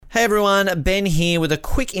Hey everyone, Ben here with a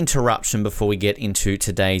quick interruption before we get into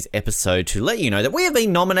today's episode to let you know that we have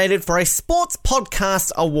been nominated for a Sports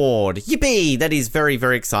Podcast Award. Yippee! That is very,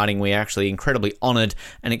 very exciting. We are actually incredibly honoured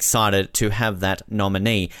and excited to have that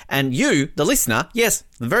nominee. And you, the listener, yes,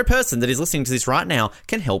 the very person that is listening to this right now,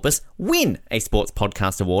 can help us win a Sports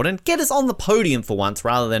Podcast Award and get us on the podium for once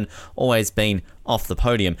rather than always being off the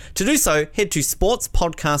podium. To do so, head to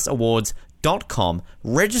sportspodcastawards.com,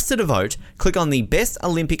 register to vote, click on the Best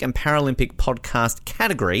Olympic and Paralympic Podcast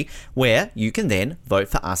category, where you can then vote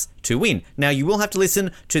for us to win. Now, you will have to listen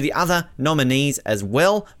to the other nominees as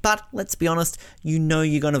well, but let's be honest, you know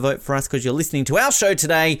you're going to vote for us because you're listening to our show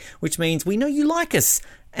today, which means we know you like us,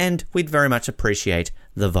 and we'd very much appreciate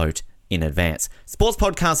the vote in advance.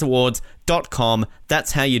 sportspodcastawards.com,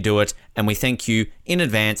 that's how you do it, and we thank you in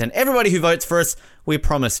advance. And everybody who votes for us, we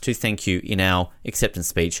promise to thank you in our acceptance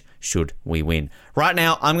speech should we win. Right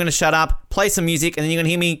now, I'm going to shut up, play some music, and then you're going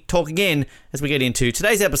to hear me talk again as we get into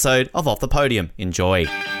today's episode of Off the Podium. Enjoy.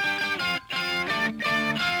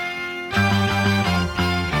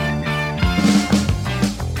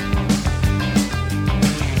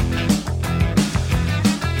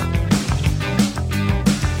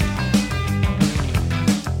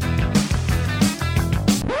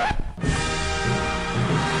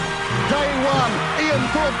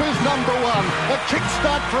 Number one, a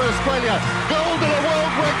kickstart for Australia, gold and a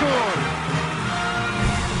world record.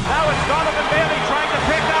 Now it's Donovan Bailey trying to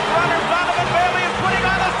pick up runners. Donovan Bailey is putting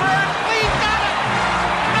on a third. He's got it!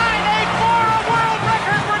 9.84, a world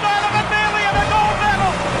record for Donovan Bailey and a gold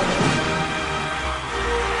medal.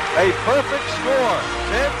 A perfect score,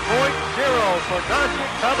 10.0 for Nadia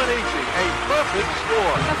Comaneci. A perfect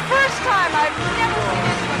score. The first time I've never seen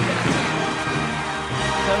anyone get a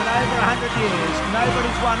So in over 100 years,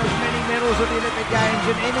 nobody's won as many medals at the Olympic Games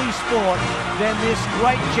in any sport than this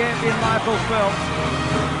great champion, Michael Phelps.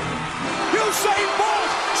 Usain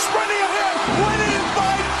Bolt sprinting ahead, winning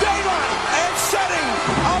by daylight and setting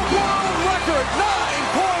a world record,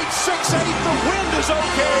 9.68. The wind is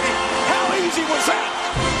okay. How easy was that?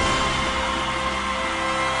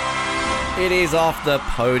 It is Off the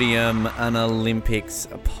Podium, an Olympics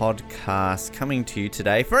podcast coming to you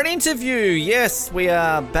today for an interview. Yes, we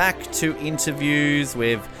are back to interviews.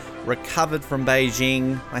 We've recovered from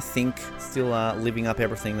Beijing, I think, still living up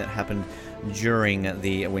everything that happened during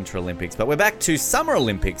the Winter Olympics. But we're back to Summer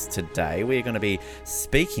Olympics today. We're going to be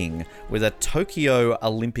speaking with a Tokyo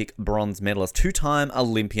Olympic bronze medalist, two-time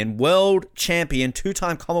Olympian, world champion,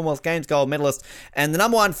 two-time Commonwealth Games gold medalist, and the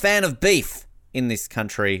number one fan of beef in this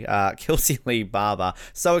country, Kelsey Lee Barber.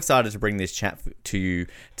 So excited to bring this chat to you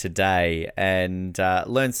today and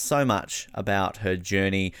learn so much about her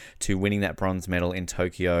journey to winning that bronze medal in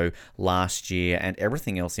Tokyo last year and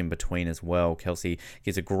everything else in between as well. Kelsey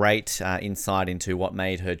gives a great insight into what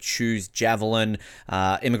made her choose javelin,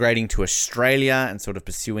 immigrating to Australia and sort of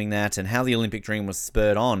pursuing that, and how the Olympic dream was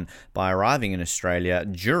spurred on by arriving in Australia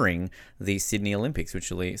during the Sydney Olympics,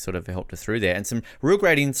 which really sort of helped her through there, and some real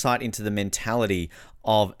great insight into the mentality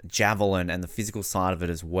of javelin and the physical side of it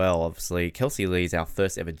as well. Obviously, Kelsey Lee is our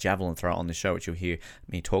first ever javelin thrower on the show, which you'll hear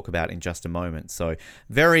me talk about in just a moment. So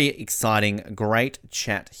very exciting, great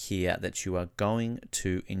chat here that you are going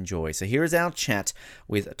to enjoy. So here is our chat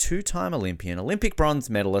with a two-time Olympian, Olympic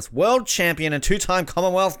bronze medalist, world champion and two-time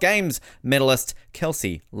Commonwealth Games medalist,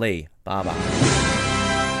 Kelsey Lee Barber.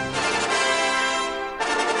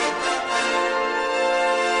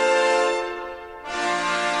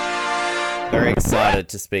 Very excited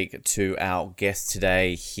to speak to our guest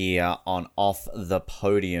today here on Off the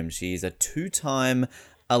Podium. She is a two-time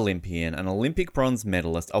Olympian, an Olympic bronze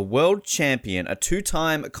medalist, a world champion, a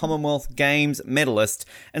two-time Commonwealth Games medalist,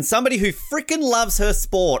 and somebody who freaking loves her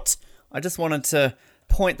sport. I just wanted to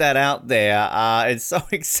point that out there. It's so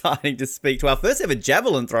exciting to speak to our first ever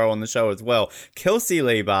javelin thrower on the show as well, Kelsey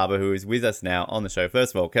Lee Barber, who is with us now on the show.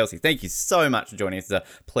 First of all, Kelsey, thank you so much for joining us. It's a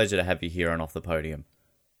pleasure to have you here on Off the Podium.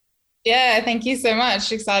 Yeah, thank you so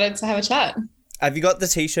much. Excited to have a chat. Have you got the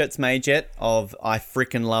t-shirts made yet of I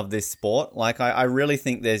freaking love this sport? Like, I really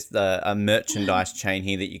think there's a merchandise chain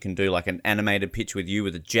here that you can do, like an animated pitch with you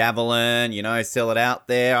with a javelin, you know, sell it out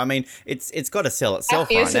there. I mean, it's got to sell itself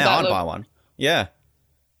right now. I'd buy one. Yeah.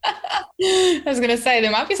 I was going to say, there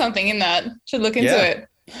might be something in that. Should look into it.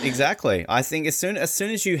 Exactly. I think as soon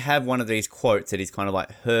as you have one of these quotes that is kind of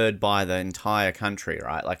like heard by the entire country,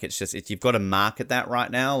 right? Like you've got to market that right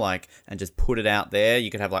now, like, and just put it out there. You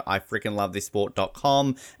could have like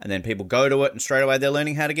ifreakinlovethissport.com, and then people go to it and straight away they're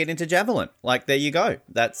learning how to get into javelin. Like, there you go.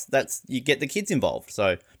 That's you get the kids involved.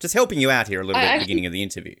 So just helping you out here a little bit at the beginning of the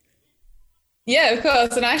interview. Yeah, of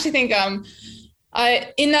course. And I actually think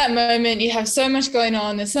In that moment, you have so much going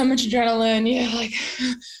on. There's so much adrenaline. You're like,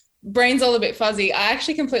 brain's all a bit fuzzy. I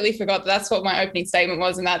actually completely forgot that's what my opening statement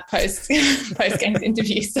was in that post game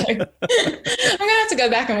interview. So I'm gonna have to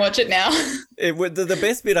go back and watch it now. The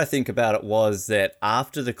best bit I think about it was that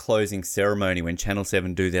after the closing ceremony, when Channel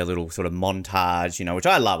 7 do their little sort of montage, you know, which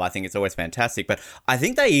I love, I think it's always fantastic, but I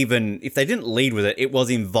think they even, if they didn't lead with it, it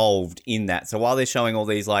was involved in that. So while they're showing all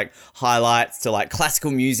these like highlights to like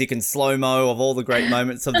classical music and slow-mo of all the great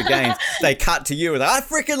moments of the games, they cut to you and like, I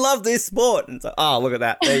freaking love this sport. And it's like, oh, look at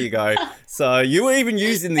that. There you go. So you were even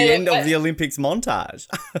using the end of the Olympics montage.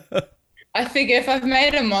 I figure if I've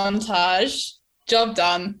made a montage, job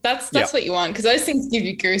done. That's what you want, because those things give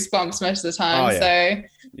you goosebumps most of the time. Oh, yeah. So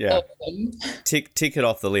yeah, awesome. tick it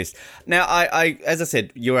off the list. Now, I as I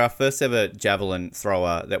said, you're our first ever javelin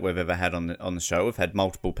thrower that we've ever had on the show. We've had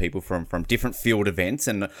multiple people from different field events,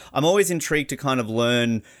 and I'm always intrigued to kind of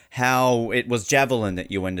learn how it was javelin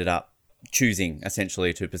that you ended up choosing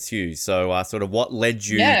essentially to pursue. So sort of what led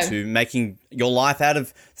you to making your life out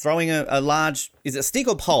of throwing a large, is it stick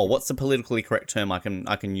or pole? What's the politically correct term I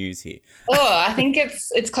can use here? Oh, I think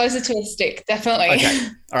it's closer to a stick, definitely. Okay.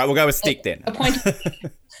 All right, we'll go with stick then. A point.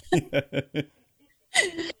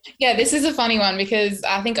 Yeah, this is a funny one because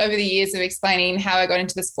I think over the years of explaining how I got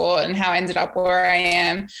into the sport and how I ended up where I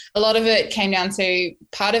am, a lot of it came down to,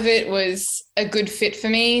 part of it was a good fit for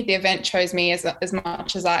me. The event chose me as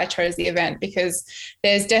much as I chose the event, because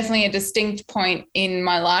there's definitely a distinct point in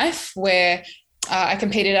my life where I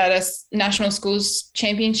competed at a national schools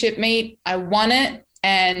championship meet. I won it.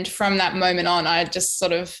 And from that moment on, I just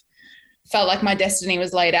sort of felt like my destiny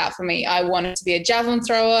was laid out for me. I wanted to be a javelin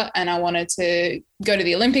thrower, and I wanted to go to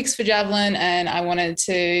the Olympics for javelin, and I wanted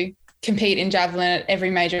to compete in javelin at every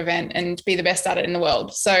major event and be the best at it in the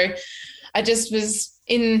world. So I just was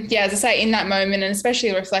as I say, in that moment, and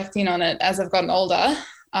especially reflecting on it as I've gotten older,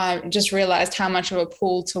 I just realized how much of a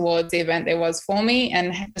pull towards the event there was for me,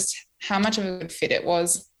 and just how much of a good fit it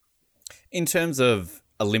was. In terms of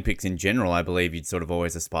Olympics in general, I believe you'd sort of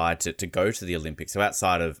always aspired to go to the Olympics. So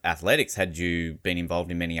outside of athletics, had you been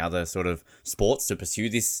involved in many other sort of sports to pursue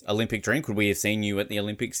this Olympic dream? Could we have seen you at the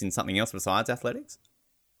Olympics in something else besides athletics?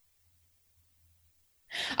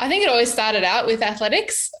 I think it always started out with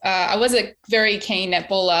athletics. I was a very keen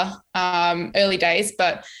netballer early days,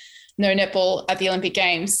 but no netball at the Olympic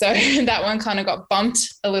Games. So that one kind of got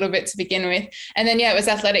bumped a little bit to begin with. And then, it was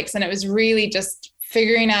athletics, and it was really just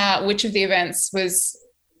figuring out which of the events was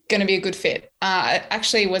going to be a good fit. I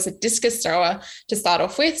actually was a discus thrower to start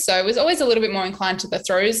off with, so I was always a little bit more inclined to the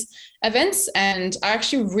throws events, and I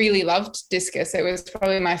actually really loved discus. It was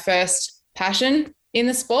probably my first passion in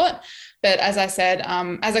the sport. But as I said,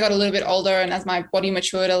 as I got a little bit older and as my body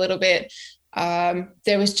matured a little bit,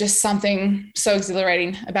 there was just something so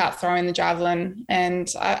exhilarating about throwing the javelin,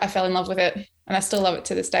 and I fell in love with it, and I still love it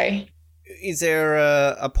to this day. Is there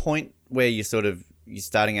a point where you're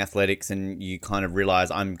starting athletics and you kind of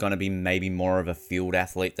realize I'm going to be maybe more of a field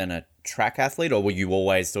athlete than a track athlete, or were you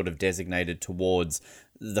always sort of designated towards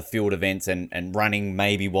the field events and running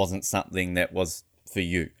maybe wasn't something that was for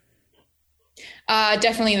you?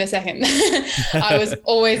 Definitely the second. I was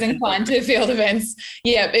always inclined to field events.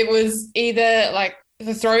 Yeah, it was either like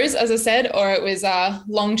the throws, as I said, or it was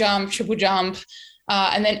long jump, triple jump,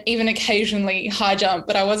 and then even occasionally high jump,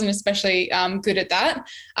 but I wasn't especially good at that.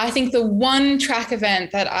 I think the one track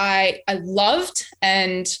event that I loved,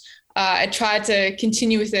 and I tried to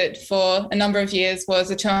continue with it for a number of years, was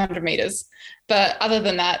the 200 meters. But other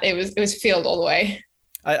than that, it was field all the way.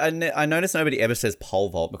 I notice nobody ever says pole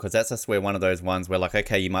vault, because that's, I swear, one of those ones where, like,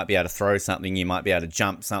 okay, you might be able to throw something, you might be able to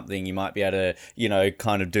jump something, you might be able to,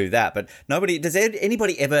 kind of do that. But does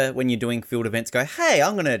anybody ever, when you're doing field events, go, hey,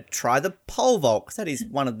 I'm going to try the pole vault? Because that is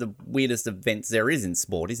one of the weirdest events there is in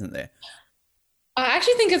sport, isn't there? I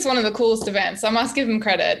actually think it's one of the coolest events. I must give them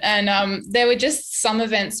credit. And there were just some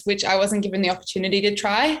events which I wasn't given the opportunity to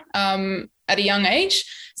try at a young age.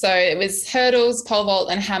 So it was hurdles, pole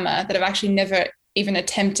vault, and hammer that I've actually never even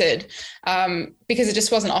attempted because it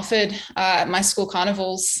just wasn't offered at my school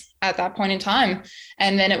carnivals at that point in time.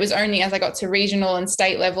 And then it was only as I got to regional and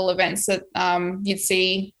state level events that you'd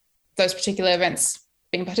see those particular events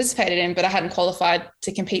being participated in, but I hadn't qualified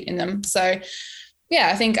to compete in them. So yeah,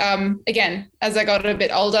 I think, again, as I got a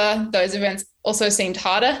bit older, those events also seemed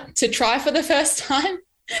harder to try for the first time.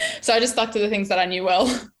 So I just stuck to the things that I knew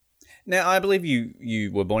well. Now, I believe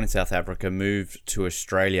you were born in South Africa, moved to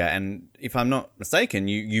Australia, and if I'm not mistaken,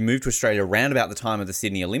 you moved to Australia around about the time of the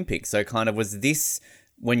Sydney Olympics. So kind of was this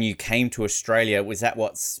when you came to Australia, was that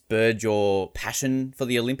what spurred your passion for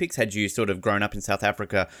the Olympics? Had you sort of grown up in South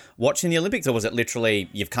Africa watching the Olympics, or was it literally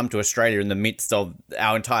you've come to Australia in the midst of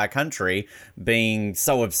our entire country being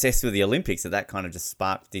so obsessed with the Olympics that kind of just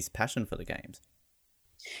sparked this passion for the games?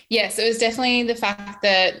 Yes, it was definitely the fact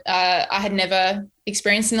that I had never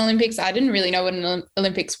experienced an Olympics. I didn't really know what an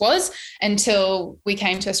Olympics was until we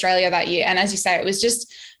came to Australia that year. And as you say, it was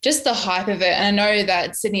just the hype of it. And I know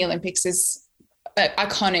that Sydney Olympics is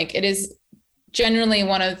iconic. It is generally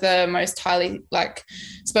one of the most highly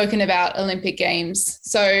spoken about Olympic games.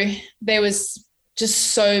 So there was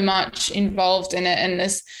just so much involved in it, and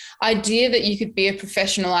this idea that you could be a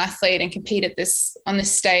professional athlete and compete on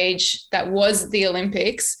this stage that was the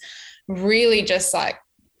Olympics really just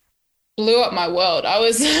blew up my world.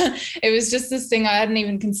 It was just this thing I hadn't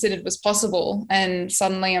even considered was possible. And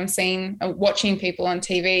suddenly I'm watching people on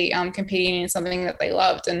TV competing in something that they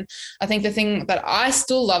loved. And I think the thing that I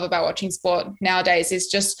still love about watching sport nowadays is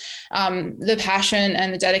just the passion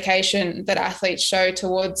and the dedication that athletes show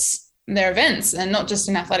towards their events, and not just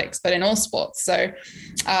in athletics, but in all sports. So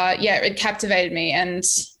it captivated me. And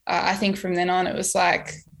I think from then on, it was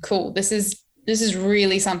cool, this is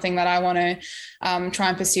really something that I want to try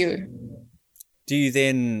and pursue. Do you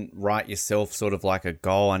then write yourself sort of like a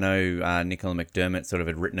goal? I know Nicola McDermott sort of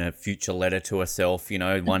had written a future letter to herself,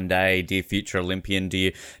 one day, dear future Olympian.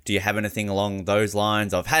 Do you have anything along those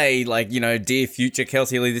lines of, hey, dear future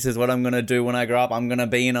Kelsey Lee, this is what I'm going to do when I grow up. I'm going to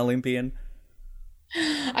be an Olympian.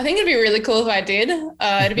 I think it'd be really cool if I did.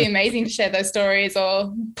 It'd be amazing to share those stories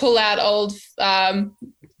or pull out old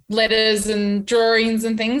letters and drawings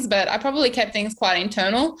and things, but I probably kept things quite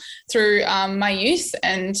internal through my youth.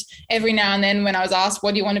 And every now and then when I was asked,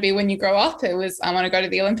 what do you want to be when you grow up? It was, I want to go to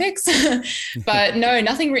the Olympics. But no,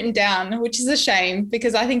 nothing written down, which is a shame,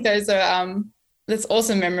 because I think those are that's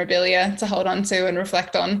awesome memorabilia to hold on to and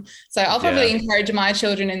reflect on. So I'll probably encourage my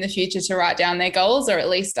children in the future to write down their goals, or at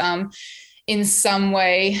least in some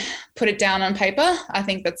way put it down on paper. I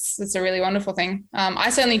think that's a really wonderful thing. I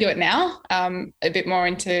certainly do it now, a bit more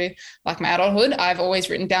into my adulthood. I've always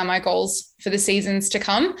written down my goals for the seasons to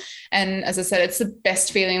come. And as I said, it's the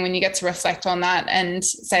best feeling when you get to reflect on that and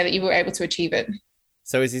say that you were able to achieve it.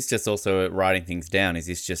 So is this just also writing things down? Is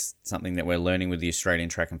this just something that we're learning with the Australian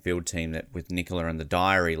track and field team, that with Nicola and the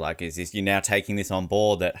diary? Is this you now taking this on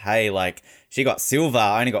board that, hey, she got silver,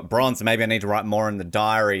 I only got bronze, so maybe I need to write more in the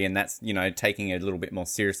diary, and that's, taking it a little bit more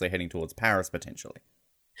seriously heading towards Paris potentially?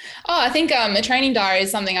 Oh, I think a training diary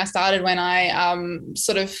is something I started when I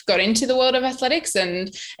sort of got into the world of athletics,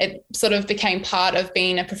 and it sort of became part of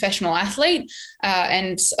being a professional athlete.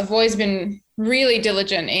 And I've always been really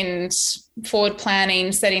diligent in forward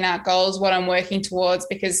planning, setting out goals, what I'm working towards,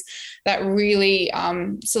 because that really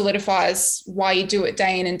solidifies why you do it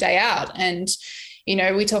day in and day out. And,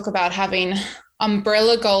 we talk about having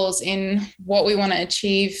umbrella goals in what we want to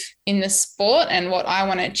achieve in the sport and what I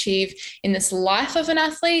want to achieve in this life of an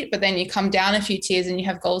athlete. But then you come down a few tiers and you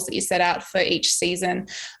have goals that you set out for each season,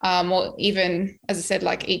 or even, as I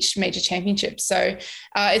said, each major championship. So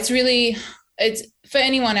it's for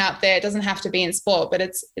anyone out there. It doesn't have to be in sport, but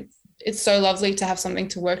it's so lovely to have something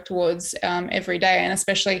to work towards every day. And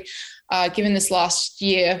especially given this last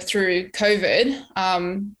year through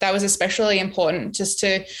COVID, that was especially important, just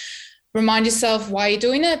to remind yourself why you're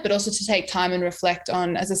doing it, but also to take time and reflect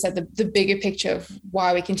on, as I said, the bigger picture of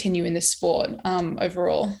why we continue in this sport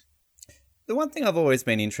overall. The one thing I've always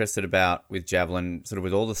been interested about with javelin, sort of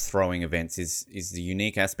with all the throwing events, is the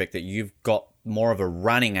unique aspect that you've got more of a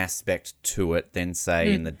running aspect to it than,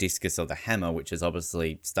 say, in the discus or the hammer, which is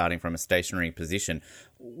obviously starting from a stationary position.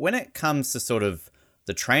 When it comes to sort of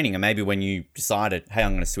the training, and maybe when you decided, hey,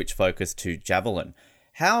 I'm going to switch focus to javelin,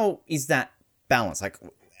 how is that balance?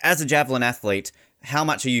 As a javelin athlete, how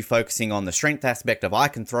much are you focusing on the strength aspect of I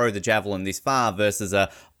can throw the javelin this far versus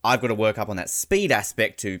I've got to work up on that speed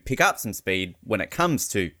aspect to pick up some speed when it comes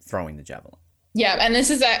to throwing the javelin? Yeah, and this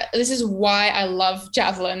is why I love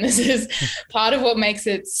javelin. This is part of what makes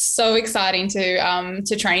it so exciting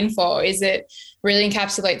to train for. Is it really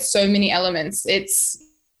encapsulates so many elements.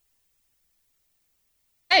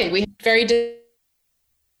 We have very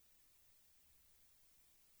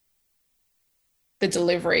the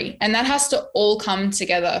delivery, and that has to all come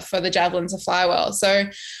together for the javelin to fly well. So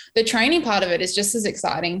the training part of it is just as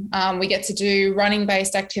exciting. We get to do running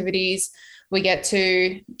based activities, we get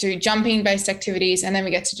to do jumping based activities, and then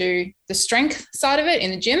we get to do the strength side of it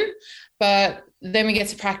in the gym, but then we get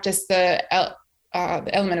to practice the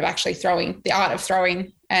element of actually throwing, the art of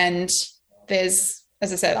throwing. And there's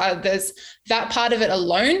as I said, there's that part of it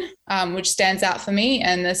alone, which stands out for me,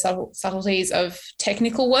 and the subtleties of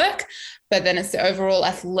technical work. But then it's the overall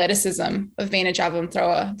athleticism of being a javelin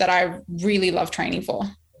thrower that I really love training for.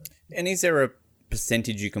 And is there a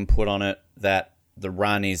percentage you can put on it that the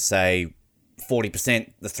run is, say,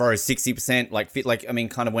 40%, the throw is 60%? I mean,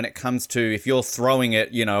 kind of when it comes to, if you're throwing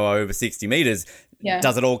it, over 60 meters,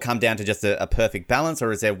 does it all come down to just a perfect balance,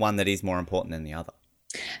 or is there one that is more important than the other?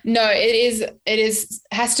 No, it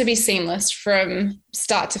has to be seamless from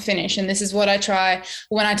start to finish. And this is what I try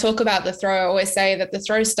when I talk about the throw. I always say that the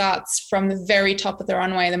throw starts from the very top of the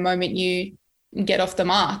runway the moment you get off the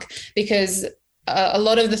mark, because a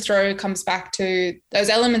lot of the throw comes back to those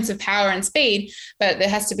elements of power and speed, but there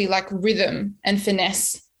has to be like rhythm and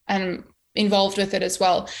finesse and involved with it as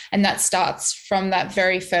well. And that starts from that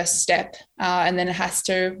very first step. And then it has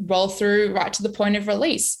to roll through right to the point of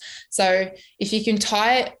release. So if you can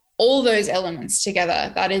tie all those elements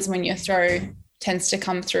together, that is when your throw tends to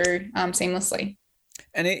come through seamlessly.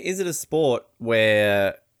 And is it a sport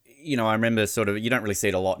where, I remember sort of, you don't really see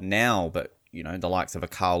it a lot now, but the likes of a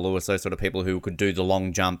Carl Lewis, those sort of people who could do the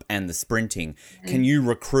long jump and the sprinting. Can you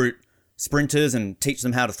recruit sprinters and teach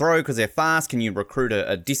them how to throw because they're fast? Can you recruit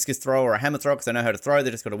a discus thrower or a hammer thrower because they know how to throw?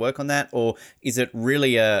 They just got to work on that. Or is it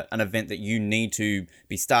really an event that you need to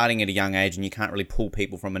be starting at a young age and you can't really pull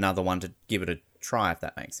people from another one to give it a try, if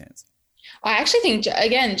that makes sense? I actually think,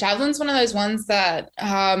 again, javelin's one of those ones that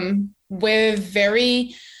we're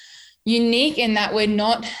very unique in that we're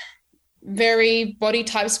not very body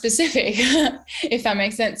type specific, if that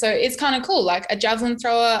makes sense. So it's kind of cool. Like a javelin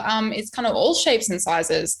thrower, it's kind of all shapes and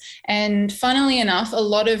sizes. And funnily enough, a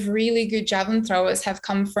lot of really good javelin throwers have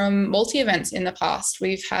come from multi-events in the past.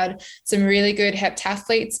 We've had some really good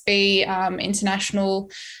heptathletes be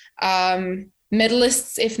international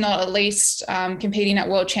medalists, if not at least competing at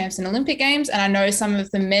world champs and Olympic games. And I know some of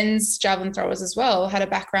the men's javelin throwers as well had a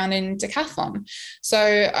background in decathlon. So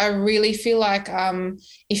I really feel like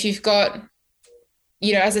if you've got,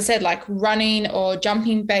 as I said, like running or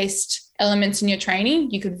jumping based elements in your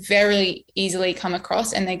training, you could very easily come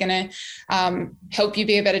across and they're going to help you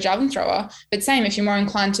be a better javelin thrower. But same, if you're more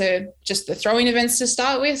inclined to just the throwing events to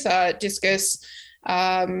start with, discus,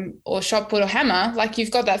 or shot put or hammer, like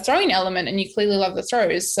you've got that throwing element and you clearly love the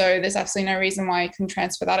throws. So there's absolutely no reason why you can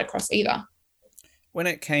transfer that across either. When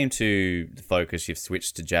it came to the focus, you've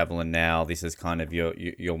switched to javelin now. This is kind of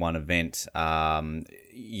your one event.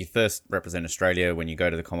 You first represent Australia when you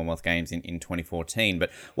go to the Commonwealth Games in 2014.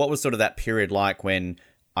 But what was sort of that period like when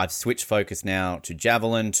I've switched focus now to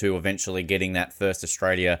javelin to eventually getting that first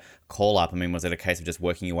Australia call up? I mean, was it a case of just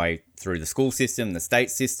working your way through the school system, the state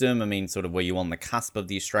system? I mean, sort of were you on the cusp of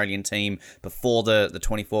the Australian team before the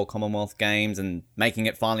 24 Commonwealth Games and making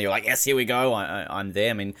it finally, you're like, yes, here we go, I'm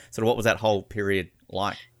there? I mean, sort of what was that whole period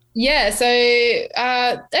like? Yeah, so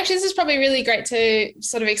actually this is probably really great to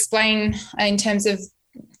sort of explain in terms of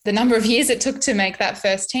the number of years it took to make that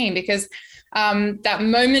first team, because that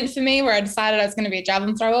moment for me where I decided I was going to be a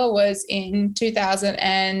javelin thrower was in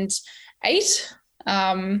 2008.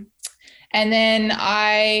 And then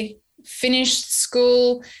I finished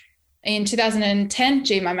school in 2010.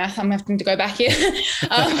 Gee, my math, I'm having to go back here.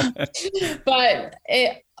 But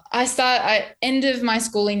end of my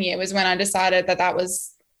schooling year was when I decided that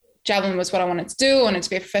was javelin was what I wanted to do. I wanted to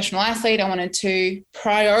be a professional athlete. I wanted to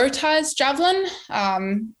prioritize javelin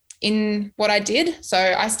in what I did. So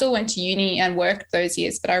I still went to uni and worked those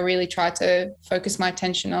years, but I really tried to focus my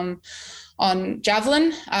attention on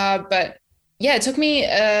javelin. But yeah, it took me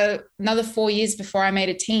another 4 years before I made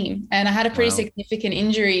a team. And I had a pretty significant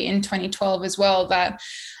injury in 2012 as well that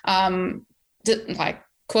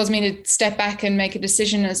caused me to step back and make a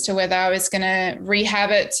decision as to whether I was going to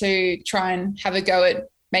rehab it to try and have a go at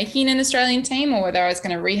making an Australian team, or whether I was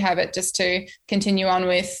going to rehab it just to continue on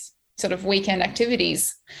with sort of weekend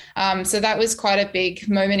activities. So that was quite a big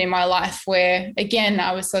moment in my life where, again,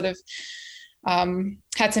 I was sort of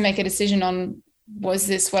had to make a decision on, was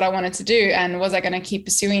this what I wanted to do? And was I going to keep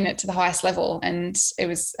pursuing it to the highest level? And it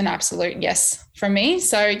was an absolute yes from me.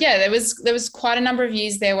 So yeah, there was quite a number of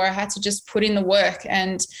years there where I had to just put in the work.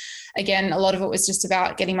 And again, a lot of it was just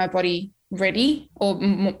about getting my body ready or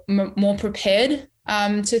more prepared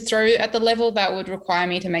to throw at the level that would require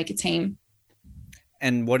me to make a team.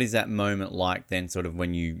 And what is that moment like then, sort of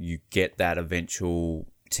when you get that eventual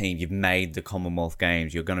team, you've made the Commonwealth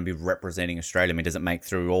Games, you're going to be representing Australia? I mean, does it make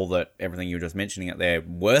through all that, everything you were just mentioning out there,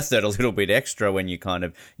 worth it a little bit extra when you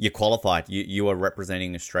qualified, you are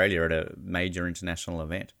representing Australia at a major international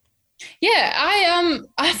event? Yeah,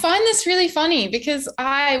 I find this really funny because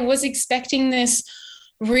I was expecting this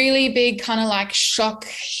really big kind of like shock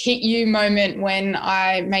hit you moment when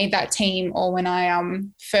I made that team, or when I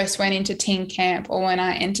first went into team camp, or when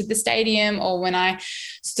I entered the stadium, or when I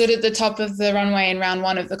stood at the top of the runway in round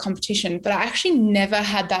one of the competition. But I actually never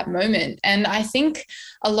had that moment. And I think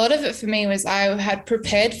a lot of it for me was I had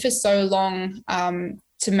prepared for so long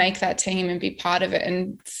to make that team and be part of it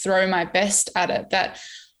and throw my best at it, that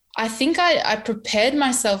I think I prepared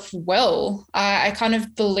myself well. I kind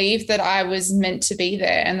of believed that I was meant to be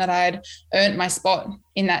there and that I'd earned my spot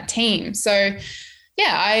in that team. So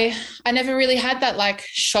yeah, I never really had that like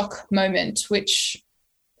shock moment, which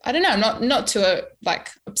I don't know, not too like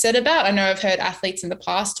upset about. I know I've heard athletes in the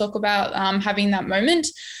past talk about having that moment.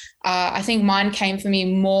 I think mine came for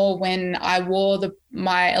me more when I wore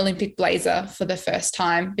my Olympic blazer for the first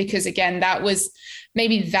time, because again, that was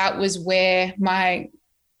where my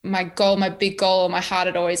goal, my big goal, my heart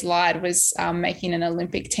had always lied, was making an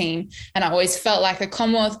Olympic team. And I always felt like a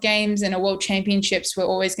Commonwealth Games and a World Championships were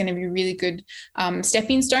always going to be really good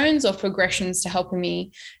stepping stones or progressions to helping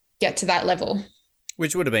me get to that level.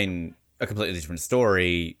 Which would have been a completely different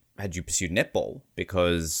story had you pursued netball,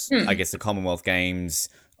 because I guess the Commonwealth Games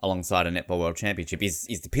alongside a Netball World Championship is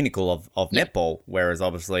the pinnacle of netball, whereas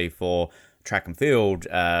obviously for track and field,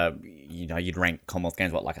 you'd rank Commonwealth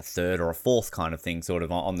Games like a third or a fourth kind of thing, sort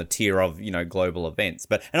of on the tier of global events.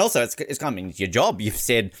 But and also it's kind of your job. You've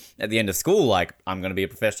said at the end of school, like, I'm going to be a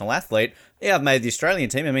professional athlete. Yeah, I've made the Australian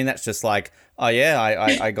team. I mean, that's just like, oh yeah,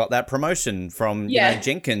 I got that promotion from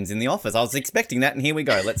Jenkins in the office. I was expecting that, and here we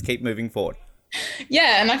go. Let's keep moving forward.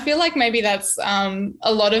 Yeah, and I feel like maybe that's a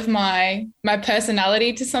lot of my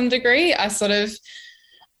personality to some degree. I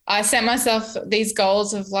set myself these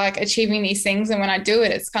goals of like achieving these things, and when I do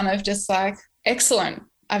it, it's kind of just like, excellent,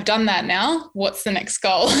 I've done that now. What's the next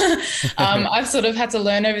goal? I've sort of had to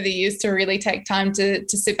learn over the years to really take time to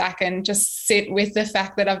sit back and just sit with the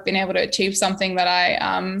fact that I've been able to achieve something that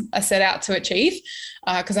I set out to achieve,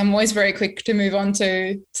 because I'm always very quick to move on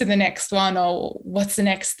to the next one, or what's the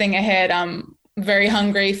next thing ahead. I'm very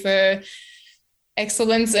hungry for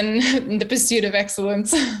excellence and the pursuit of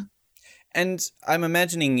excellence. And I'm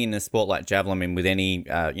imagining in a sport like javelin, I mean, with any,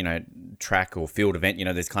 track or field event,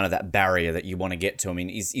 there's kind of that barrier that you want to get to. I mean,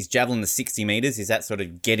 is javelin the 60 meters? Is that sort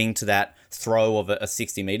of getting to that throw of a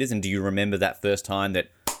 60 meters? And do you remember that first time that,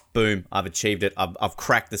 boom, I've achieved it, I've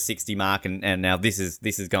cracked the 60 mark, and now this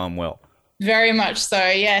is going well? Very much so,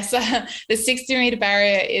 yes. The 60-meter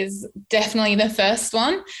barrier is definitely the first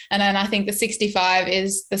one. And then I think the 65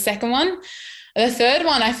 is the second one. The third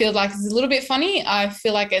one I feel like is a little bit funny. I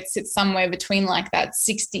feel like it sits somewhere between like that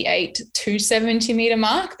 68 to 70 meter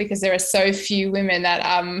mark, because there are so few women that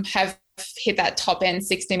have hit that top end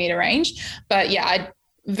 60 meter range. But yeah, I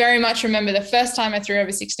very much remember the first time I threw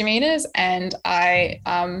over 60 meters, and I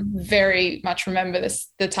very much remember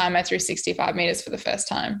the time I threw 65 meters for the first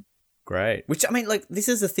time. Great. Which, I mean, like, this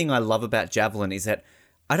is the thing I love about javelin, is that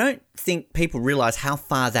I don't think people realize how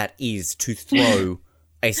far that is to throw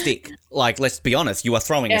a stick. Like, let's be honest, you are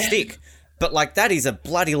throwing a stick, but like, that is a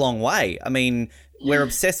bloody long way. I mean, we're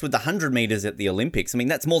obsessed with the 100 meters at the Olympics. I mean,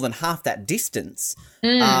 that's more than half that distance.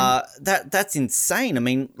 That's insane. I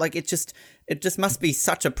mean, like, it just must be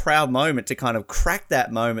such a proud moment to kind of crack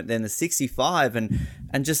that moment, then the 65,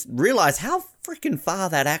 and just realize how freaking far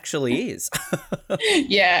that actually is.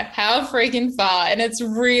 Yeah, how freaking far. And it's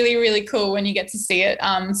really, really cool when you get to see it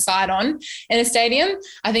side on in a stadium.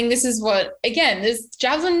 I think this is what, again, this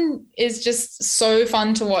javelin is just so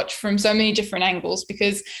fun to watch from so many different angles,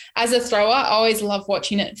 because as a thrower, I always love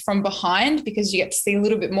watching it from behind, because you get to see a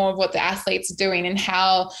little bit more of what the athletes are doing and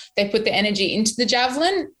how they put the energy into the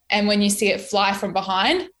javelin. And when you see it fly from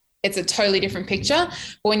behind, it's a totally different picture.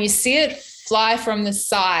 But when you see it fly from the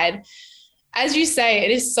side, as you say,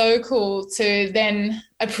 it is so cool to then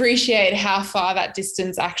appreciate how far that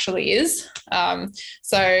distance actually is.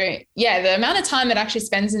 So yeah, the amount of time it actually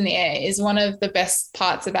spends in the air is one of the best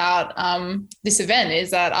parts about this event,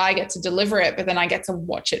 is that I get to deliver it, but then I get to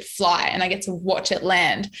watch it fly and I get to watch it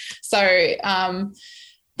land. So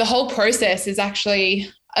the whole process is actually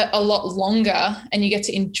a lot longer, and you get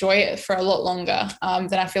to enjoy it for a lot longer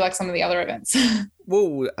than I feel like some of the other events.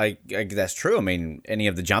 Well, I that's true. I mean, any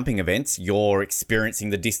of the jumping events, you're experiencing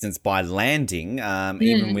the distance by landing.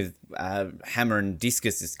 Even with hammer and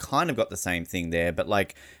discus, it's kind of got the same thing there. But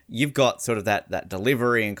like, you've got sort of that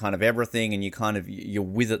delivery and kind of everything, and you're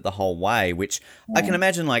with it the whole way, which I can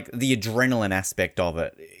imagine, like, the adrenaline aspect of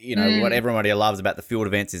it. What everybody loves about the field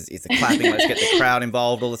events is the clapping. Let's get the crowd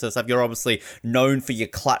involved, all this sort of stuff. You're obviously known for your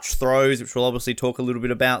clutch throws, which we'll obviously talk a little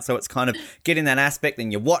bit about. So it's kind of getting that aspect,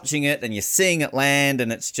 and you're watching it and you're seeing it land,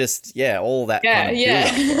 and it's just, all that kind of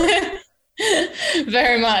build-up for it.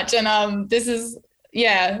 Very much. And this is,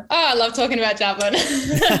 yeah. Oh, I love talking about javelin. You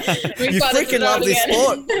freaking love this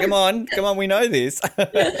sport. Come on, we know this. No,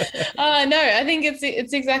 I think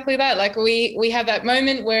it's exactly that. Like we have that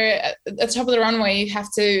moment where at the top of the runway, you have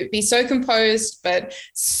to be so composed, but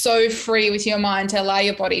so free with your mind to allow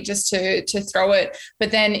your body just to throw it.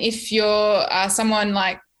 But then if you're someone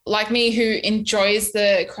like me who enjoys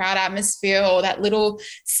the crowd atmosphere or that little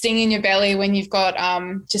sting in your belly when you've got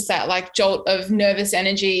just that like jolt of nervous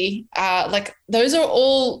energy, like those are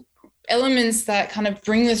all elements that kind of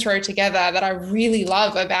bring the throw together that I really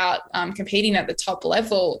love about competing at the top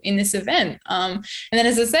level in this event. And then,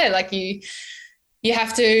 as I said, like you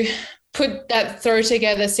have to put that throw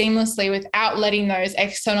together seamlessly without letting those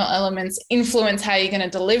external elements influence how you're going to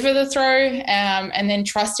deliver the throw, and then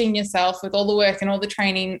trusting yourself with all the work and all the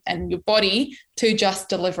training and your body to just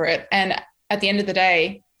deliver it. And at the end of the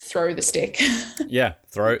day, throw the stick. Yeah,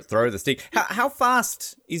 throw the stick. How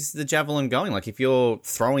fast is the javelin going? Like if you're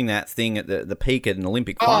throwing that thing at the peak at an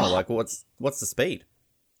Olympic final, like what's the speed?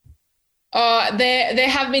 There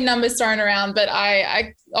have been numbers thrown around, but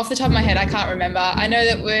I off the top of my head, I can't remember. I know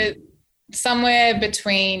that we're somewhere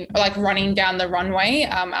between like running down the runway.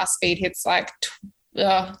 Our speed hits like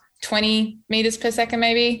 20 meters per second,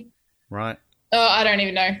 maybe. Right. Oh, I don't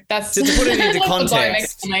even know. That's to put it into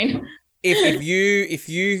context. If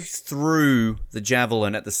you threw the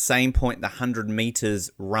javelin at the same point the 100 meters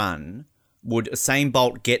run, would Usain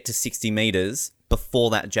Bolt get to 60 meters before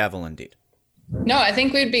that javelin did? No, I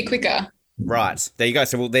think we'd be quicker. Right. There you go.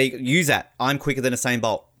 So use that. I'm quicker than Usain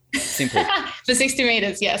Bolt. Simple. For 60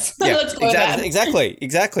 meters, yes. Yeah, Let's go with that.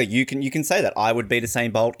 Exactly. You can say that. I would beat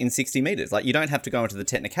Usain Bolt in 60 meters. Like you don't have to go into the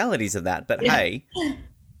technicalities of that, but hey,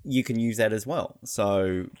 you can use that as well.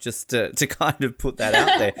 So just to kind of put that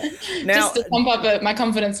out there. Now, just to pump up my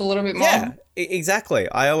confidence a little bit more. Yeah, exactly.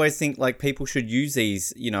 I always think like people should use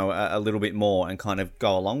these, a little bit more and kind of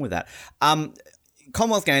go along with that.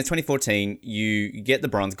 Commonwealth Games 2014, you get the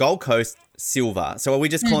bronze. Gold Coast, silver. So are we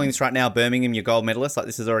just calling this right now Birmingham your gold medalist? Like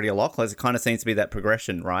this is already a lock? Like, it kind of seems to be that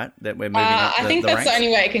progression, right? That we're moving up I think that's ranks. the only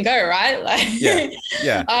way it can go, right? Like,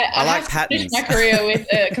 yeah. I like patterns. My career with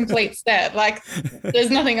a complete step. Like, there's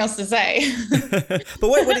nothing else to say. But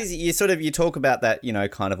what is it? You talk about that,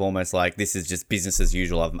 kind of almost like this is just business as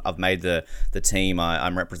usual. I've made the team.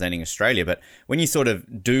 I'm representing Australia. But when you sort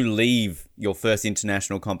of do leave your first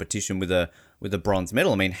international competition with a bronze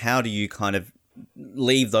medal, I mean, how do you kind of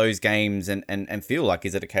leave those games and feel like,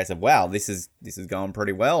 is it a case of, wow, this is going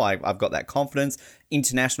pretty well, I've got that confidence,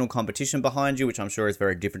 international competition behind you, which I'm sure is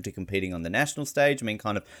very different to competing on the national stage? I mean,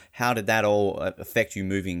 kind of how did that all affect you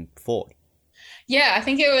moving forward? Yeah, I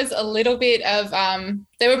think it was a little bit of,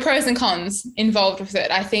 there were pros and cons involved with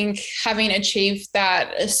it. I think having achieved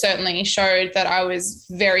that certainly showed that I was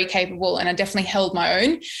very capable, and I definitely held my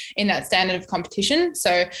own in that standard of competition.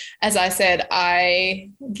 So as I said,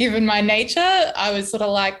 given my nature, I was sort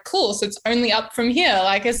of like, cool, so it's only up from here.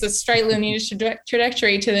 Like it's a straight linear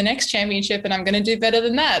trajectory to the next championship, and I'm going to do better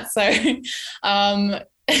than that. So,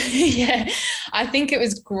 yeah, I think it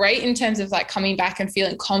was great in terms of like coming back and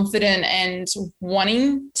feeling confident and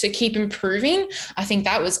wanting to keep improving. I think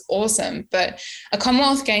that was awesome. But a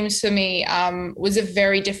Commonwealth Games for me was a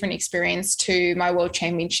very different experience to my World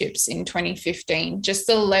Championships in 2015. Just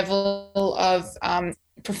the level of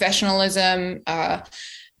professionalism,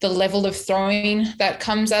 the level of throwing that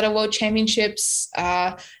comes out of World Championships,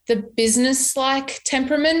 the business-like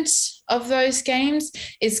temperament of those games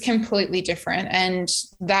is completely different. And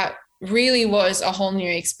that really was a whole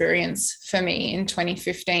new experience for me in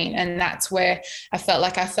 2015. And that's where I felt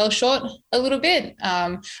like I fell short a little bit.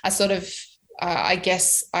 I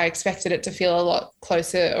guess I expected it to feel a lot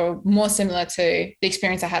closer or more similar to the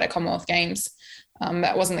experience I had at Commonwealth Games.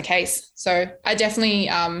 That wasn't the case. So I definitely,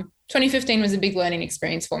 2015 was a big learning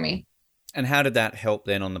experience for me. And how did that help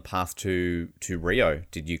then on the path to Rio?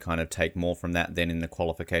 Did you kind of take more from that then in the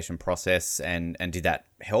qualification process, and did that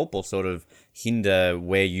help or sort of hinder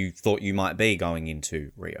where you thought you might be going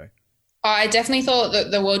into Rio? I definitely thought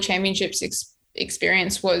that the World Championships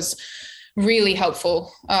experience was really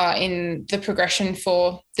helpful in the progression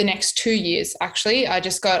for the next 2 years. Actually, I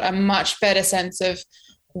just got a much better sense of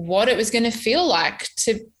what it was going to feel like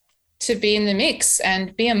to be in the mix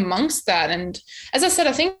and be amongst that. And as I said,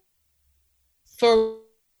 I think for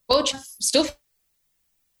World still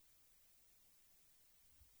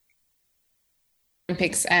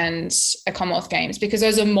Olympics and a Commonwealth Games, because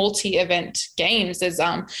those are multi-event games.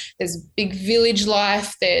 There's big village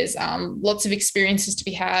life. There's lots of experiences to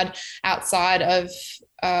be had outside of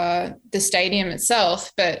the stadium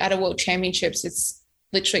itself. But at a World Championships, it's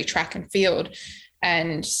literally track and field.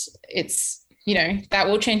 And it's, that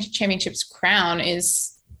World Championships crown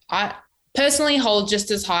I personally hold just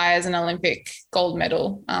as high as an Olympic gold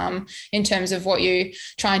medal in terms of what you're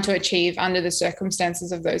trying to achieve under the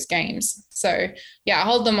circumstances of those games. So yeah, I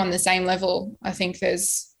hold them on the same level. I think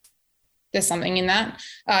there's something in that.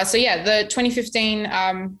 The 2015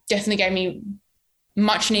 definitely gave me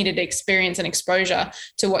much needed experience and exposure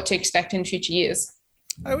to what to expect in future years.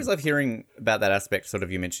 I always love hearing about that aspect, sort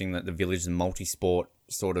of you mentioning that the village and multi-sport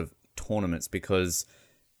sort of tournaments, because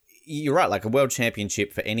you're right, like a world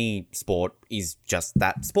championship for any sport is just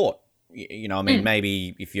that sport.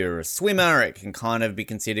 Maybe if you're a swimmer, it can kind of be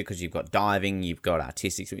considered because you've got diving, you've got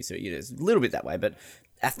artistic, so it's a little bit that way. But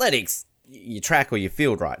athletics, your track or your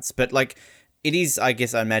field rights. But like it is, I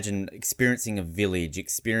guess, I imagine experiencing a village,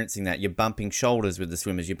 experiencing that, you're bumping shoulders with the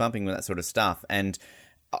swimmers, you're bumping with that sort of stuff. And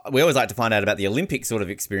we always like to find out about the Olympic sort of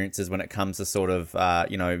experiences when it comes to sort of,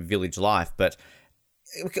 village life. But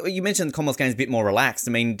you mentioned the Commonwealth Games a bit more relaxed.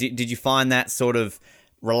 I mean, did you find that sort of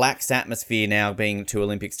relaxed atmosphere now being 2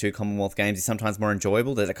 Olympics, 2 Commonwealth Games is sometimes more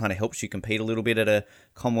enjoyable, that it kind of helps you compete a little bit at a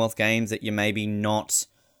Commonwealth Games, that you're maybe not,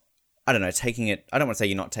 I don't know, taking it, I don't want to say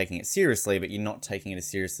you're not taking it seriously, but you're not taking it as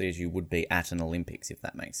seriously as you would be at an Olympics, if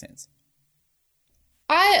that makes sense?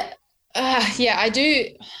 I do.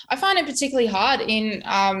 I find it particularly hard in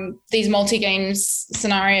these multi-games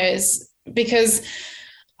scenarios because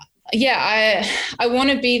I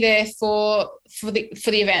want to be there for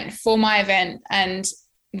the event, for my event, and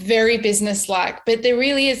very business-like. But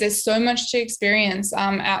there's so much to experience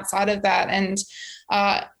outside of that, and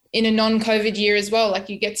in a non-COVID year as well. Like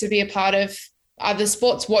you get to be a part of other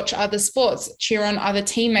sports, watch other sports, cheer on other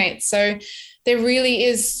teammates. So there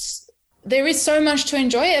is so much to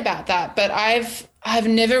enjoy about that. But I've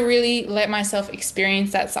never really let myself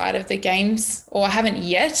experience that side of the games, or I haven't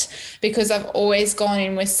yet, because I've always gone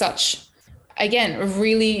in with such, again, a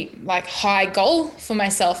really like high goal for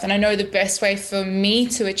myself. And I know the best way for me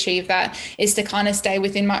to achieve that is to kind of stay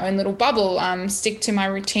within my own little bubble, stick to my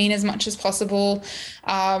routine as much as possible,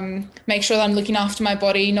 make sure that I'm looking after my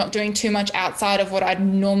body, not doing too much outside of what I'd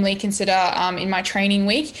normally consider in my training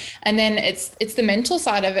week. And then it's the mental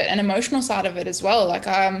side of it and emotional side of it as well. Like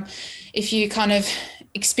if you kind of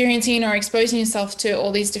experiencing or exposing yourself to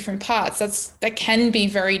all these different parts, that can be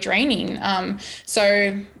very draining. I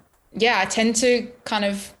tend to kind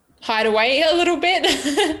of hide away a little bit,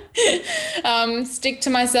 stick to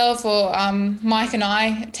myself, or Mike and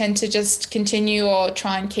I tend to just continue or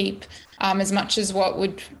try and keep as much as what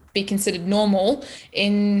would be considered normal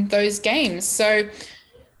in those games. So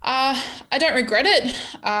I don't regret it.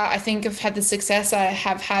 I think I've had the success I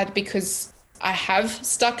have had because I have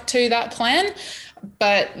stuck to that plan.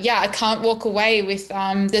 But I can't walk away with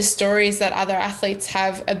the stories that other athletes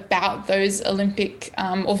have about those Olympic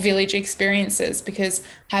or village experiences, because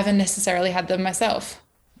I haven't necessarily had them myself.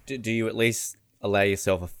 Do you at least allow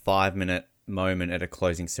yourself a 5-minute moment at a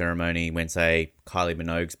closing ceremony when, say, Kylie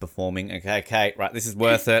Minogue's performing? Okay, Kate, right, this is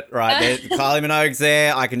worth it, right? Kylie Minogue's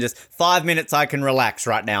there. I can just 5 minutes. I can relax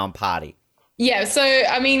right now and party. Yeah. So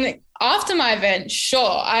I mean, after my event,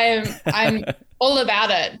 sure, I'm all about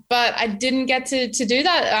it, but I didn't get to do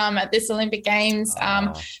that at this Olympic Games.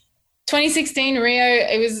 2016 Rio,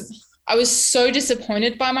 I was so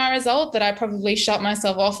disappointed by my result that I probably shut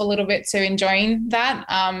myself off a little bit to enjoying that.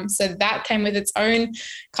 So that came with its own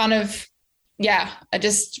kind of, I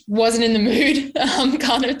just wasn't in the mood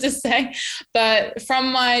kind of to say. But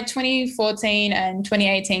from my 2014 and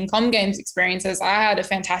 2018 Com Games experiences, I had a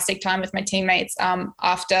fantastic time with my teammates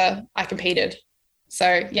after I competed. So,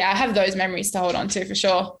 I have those memories to hold on to for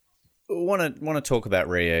sure. Want to talk about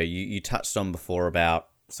Rio. You touched on before about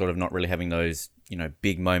sort of not really having those,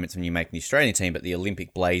 big moments when you make the Australian team, but the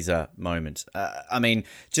Olympic blazer moment. I mean,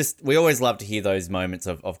 we always love to hear those moments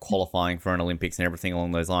of qualifying for an Olympics and everything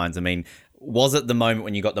along those lines. I mean, was it the moment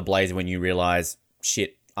when you got the blazer when you realised,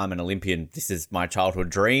 shit, I'm an Olympian, this is my childhood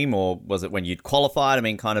dream? Or was it when you'd qualified? I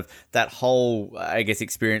mean, kind of that whole, I guess,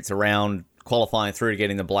 experience around qualifying through to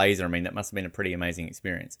getting the blazer. I mean, that must have been a pretty amazing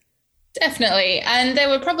experience. Definitely. And there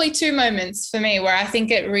were probably 2 moments for me where I think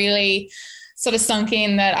it really sort of sunk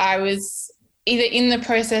in that I was either in the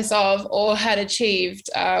process of or had achieved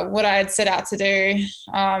what I had set out to do,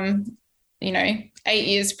 8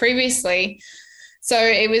 years previously. So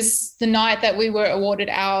it was the night that we were awarded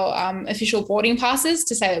our official boarding passes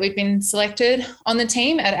to say that we've been selected on the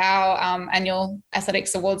team at our annual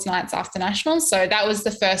athletics awards nights after nationals. So that was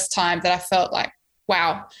the first time that I felt like,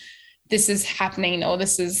 wow, this is happening, or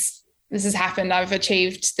this is this has happened. I've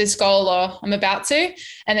achieved this goal, or I'm about to.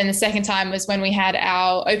 And then the second time was when we had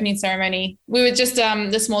our opening ceremony. We were just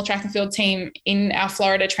the small track and field team in our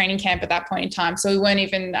Florida training camp at that point in time. So we weren't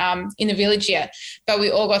even in the village yet, but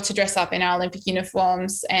we all got to dress up in our Olympic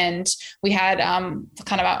uniforms, and we had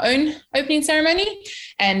kind of our own opening ceremony.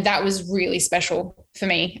 And that was really special for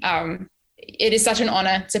me. It is such an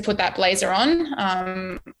honor to put that blazer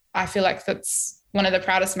on. I feel like that's one of the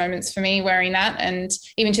proudest moments for me, wearing that. And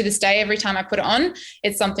even to this day, every time I put it on,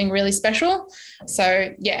 it's something really special.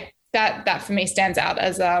 So yeah, that for me stands out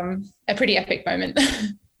as a pretty epic moment.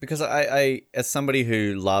 Because I, as somebody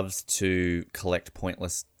who loves to collect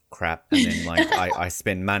pointless crap, and then I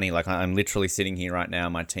spend money, like I'm literally sitting here right now,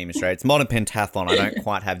 my Team Australia, it's modern pentathlon. I don't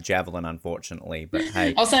quite have javelin, unfortunately, but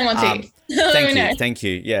hey, I'll send one to you. Thank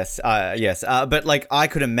you. Yes. But like, I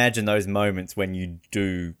could imagine those moments when you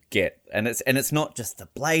do get, and it's not just the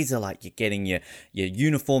blazer, like you're getting your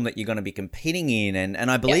uniform that you're going to be competing in,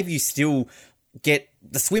 and I believe you still get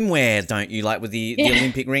the swimwear, don't you? Like with the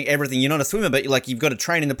Olympic ring, everything. You're not a swimmer, but you've got to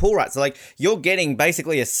train in the pool, right? So like you're getting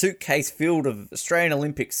basically a suitcase filled of Australian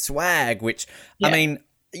Olympic swag, which I mean,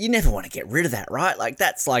 you never want to get rid of that, right? Like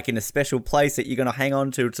that's like in a special place that you're going to hang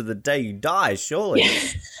on to the day you die, surely.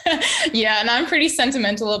 Yeah, and I'm pretty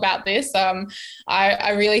sentimental about this.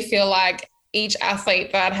 I really feel like each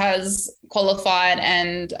athlete that has qualified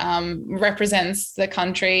and represents the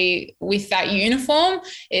country with that uniform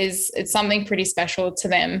it's something pretty special to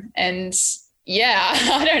them. And yeah,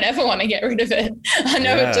 I don't ever want to get rid of it. I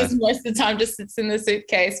know it just most of the time just sits in the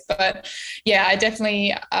suitcase, but yeah, I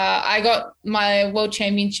definitely I got my World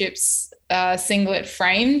Championships singlet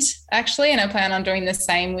framed actually, and I plan on doing the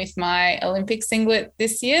same with my Olympic singlet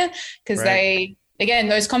this year, because again,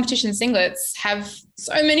 those competition singlets have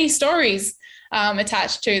so many stories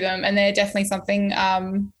attached to them, and they're definitely something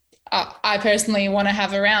I personally want to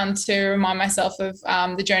have around to remind myself of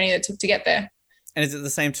the journey that took to get there. And is it the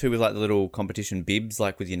same too with like the little competition bibs,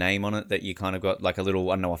 like with your name on it, that you kind of got like a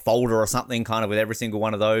little, I don't know, a folder or something kind of with every single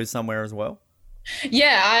one of those somewhere as well?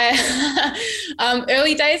 Yeah, I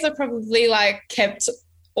early days I probably like kept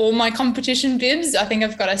all my competition bibs. I think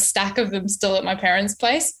I've got a stack of them still at my parents'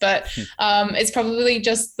 place, but it's probably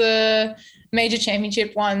just the major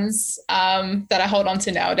championship ones that I hold on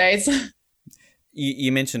to nowadays.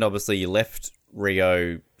 You mentioned obviously you left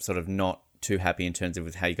Rio sort of not too happy in terms of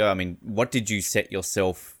with how you go. I mean, what did you set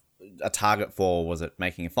yourself a target for? Was it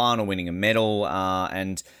making a final, winning a medal?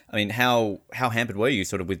 And I mean, how hampered were you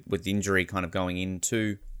sort of with injury kind of going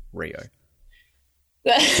into Rio?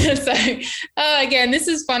 So again, this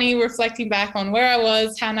is funny reflecting back on where I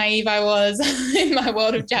was, how naive I was in my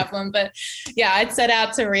world of javelin. But yeah, I'd set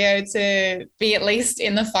out to Rio to be at least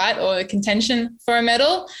in the fight or contention for a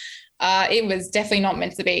medal. It was definitely not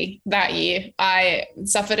meant to be that year. I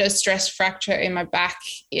suffered a stress fracture in my back.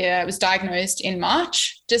 It was diagnosed in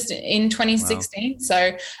March, just in 2016. Wow.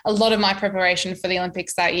 So a lot of my preparation for the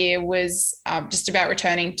Olympics that year was just about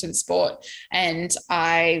returning to the sport. And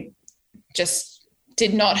I just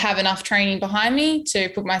did not have enough training behind me to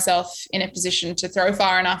put myself in a position to throw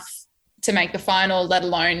far enough to make the final, let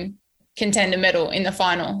alone contend a medal in the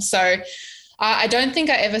final. So I don't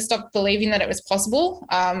think I ever stopped believing that it was possible.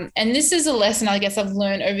 And this is a lesson I guess I've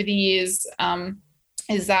learned over the years,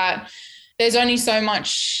 is that there's only so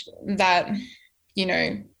much that, you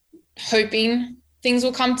know, hoping things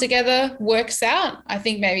will come together works out. I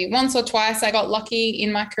think maybe once or twice I got lucky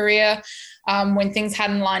in my career when things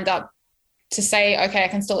hadn't lined up to say, okay, I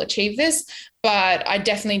can still achieve this, but I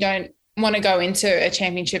definitely don't want to go into a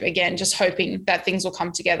championship again just hoping that things will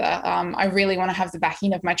come together. I really want to have the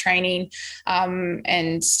backing of my training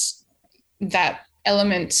and that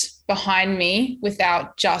element behind me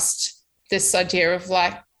without just this idea of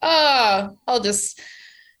like, oh, I'll just,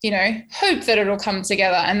 you know, hope that it'll come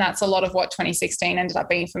together. And that's a lot of what 2016 ended up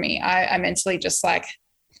being for me. I mentally just like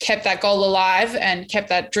kept that goal alive and kept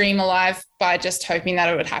that dream alive by just hoping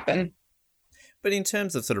that it would happen. But in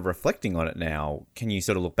terms of sort of reflecting on it now, can you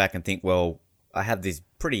sort of look back and think, well, I had this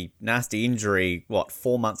pretty nasty injury,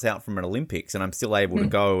 4 months out from an Olympics, and I'm still able to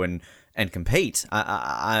go and compete.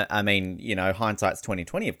 I mean, you know, hindsight's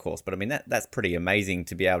 20/20, of course, but I mean that's pretty amazing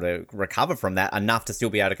to be able to recover from that enough to still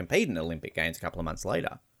be able to compete in Olympic Games a couple of months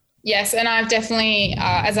later. Yes, and I've definitely,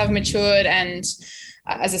 as I've matured and,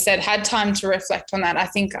 as I said, had time to reflect on that, I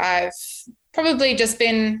think I've probably just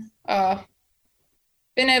been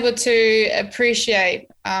able to appreciate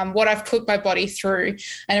what I've put my body through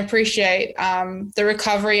and appreciate the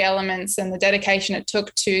recovery elements and the dedication it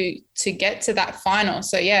took to get to that final.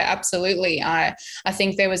 So yeah, absolutely. I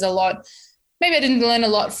think there was a lot, maybe I didn't learn a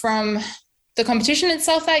lot from the competition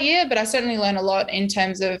itself that year, but I certainly learned a lot in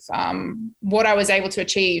terms of what I was able to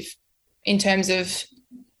achieve in terms of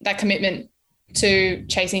that commitment to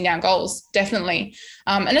chasing down goals, definitely.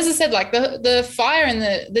 And as I said, like the fire and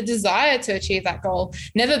the desire to achieve that goal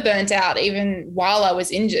never burnt out, even while I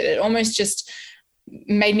was injured. It almost just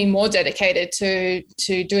made me more dedicated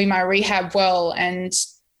to doing my rehab well and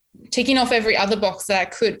ticking off every other box that I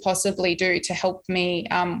could possibly do to help me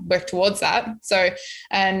work towards that. So,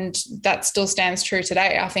 and that still stands true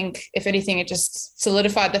today. I think if anything, it just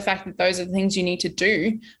solidified the fact that those are the things you need to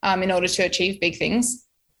do in order to achieve big things.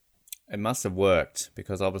 It must have worked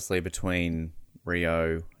because obviously between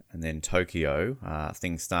Rio and then Tokyo,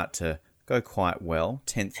 things start to go quite well.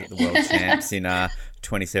 10th at the World Champs in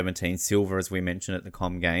 2017, silver as we mentioned at the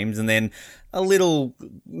Com Games, and then a little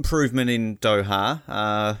improvement in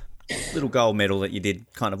Doha, little gold medal that you did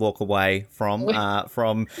kind of walk away from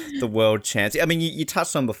the World Champs. I mean, you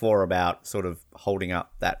touched on before about sort of holding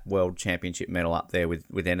up that World Championship medal up there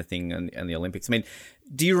with anything and the Olympics. I mean,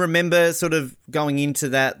 do you remember sort of going into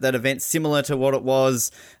that event similar to what it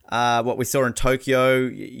was, what we saw in Tokyo,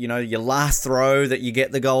 you know, your last throw that you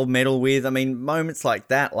get the gold medal with? I mean, moments like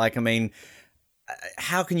that, like, I mean,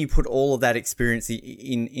 how can you put all of that experience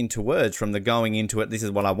into words, from the going into it, this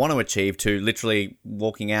is what I want to achieve, to literally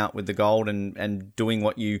walking out with the gold and doing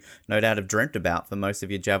what you no doubt have dreamt about for most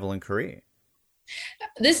of your javelin career?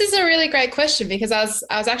 This is a really great question because I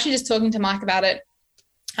was actually just talking to Mike about it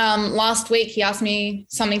last week. He asked me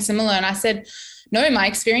something similar and I said, no, my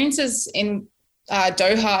experiences in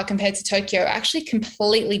Doha compared to Tokyo are actually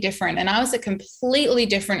completely different. And I was a completely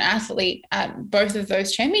different athlete at both of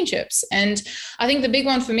those championships. And I think the big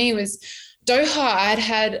one for me was Doha. I'd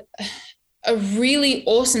had a really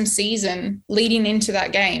awesome season leading into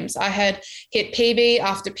that games. I had hit PB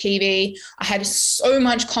after PB. I had so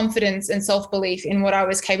much confidence and self-belief in what I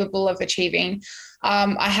was capable of achieving.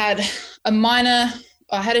 I had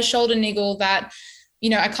a shoulder niggle that, you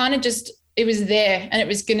know, I kind of just, it was there and it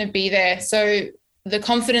was going to be there. So the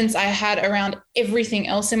confidence I had around everything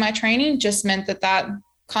else in my training just meant that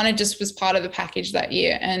kind of just was part of the package that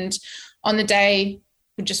year. And on the day,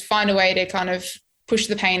 would just find a way to kind of push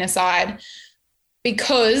the pain aside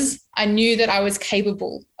because I knew that I was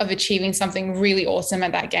capable of achieving something really awesome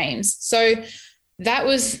at that games. So that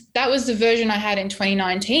was the version I had in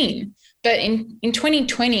 2019. But in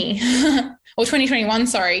 2020 or 2021,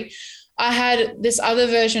 sorry, I had this other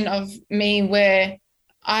version of me where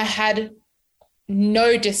I had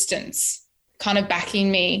no distance kind of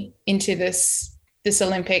backing me into this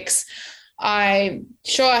Olympics. I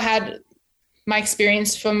had my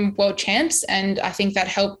experience from World Champs, and I think that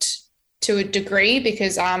helped to a degree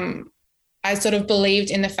because I sort of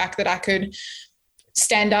believed in the fact that I could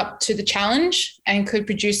stand up to the challenge and could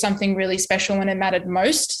produce something really special when it mattered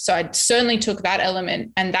most. So I certainly took that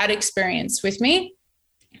element and that experience with me.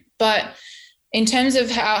 But in terms of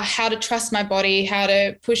how to trust my body, how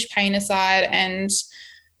to push pain aside and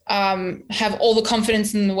have all the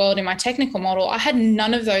confidence in the world in my technical model, I had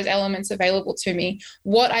none of those elements available to me.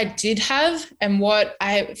 What I did have and what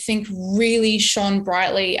I think really shone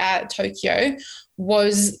brightly at Tokyo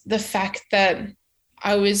was the fact that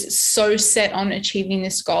I was so set on achieving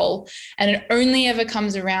this goal, and it only ever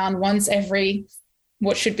comes around once every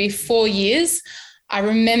what should be 4 years. I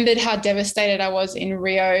remembered how devastated I was in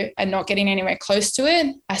Rio and not getting anywhere close to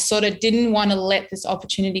it. I sort of didn't want to let this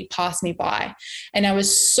opportunity pass me by. And I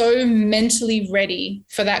was so mentally ready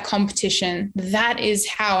for that competition. That is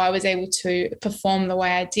how I was able to perform the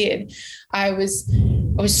way I did. I was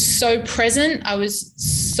so present. I was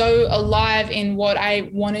so alive in what I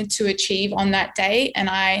wanted to achieve on that day. And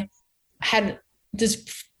I had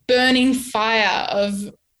this burning fire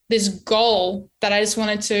of this goal that I just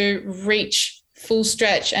wanted to reach full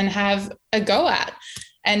stretch and have a go at.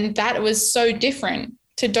 And that was so different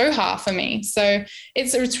to Doha for me. So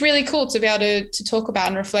it's really cool to be able to talk about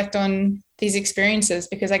and reflect on these experiences,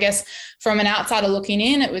 because I guess from an outsider looking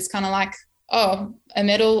in, it was kind of like, oh, a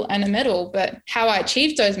medal and a medal, but how I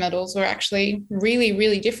achieved those medals were actually really,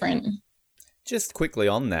 really different. Just quickly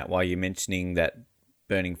on that, while you're mentioning that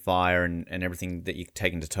burning fire and everything that you've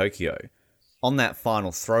taken to Tokyo, on that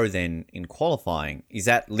final throw then in qualifying, is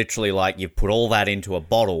that literally like you've put all that into a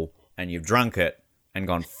bottle and you've drunk it and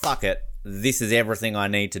gone, fuck it, this is everything I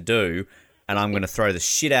need to do and I'm going to throw the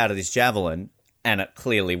shit out of this javelin, and it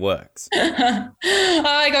clearly works?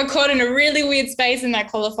 I got caught in a really weird space in that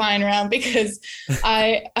qualifying round because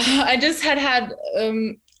I just had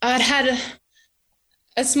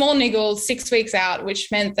a small niggle 6 weeks out,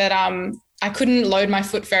 which meant that I couldn't load my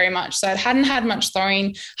foot very much. So I hadn't had much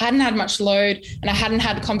throwing, I hadn't had much load, and I hadn't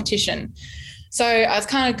had competition. So I was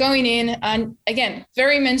kind of going in and, again,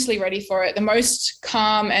 very mentally ready for it. The most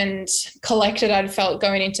calm and collected I'd felt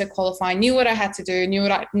going into qualifying, knew what I had to do, knew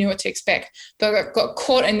what to expect. But I got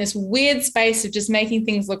caught in this weird space of just making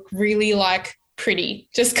things look really like pretty.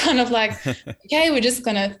 Just kind of like, okay, we're just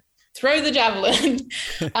going to throw the javelin.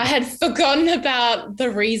 I had forgotten about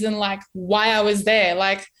the reason, like why I was there.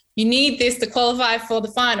 Like, you need this to qualify for the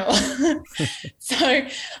final. So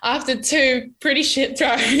after 2 pretty shit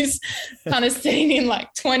throws, kind of sitting in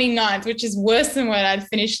like 29th, which is worse than when I'd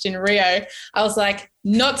finished in Rio, I was like,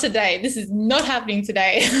 not today. This is not happening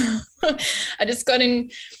today. I just got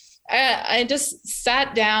in, I just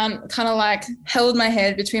sat down, kind of like held my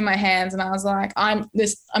head between my hands, and I was like, I'm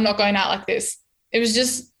not going out like this. It was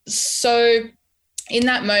just so, in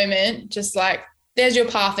that moment, just like, there's your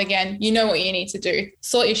path again. You know what you need to do.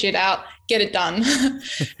 Sort your shit out, get it done.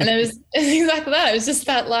 And it was things like that. It was just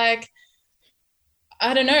that, like,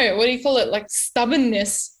 I don't know, what do you call it? Like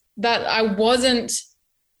stubbornness that I wasn't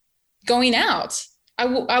going out.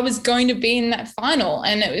 I was going to be in that final.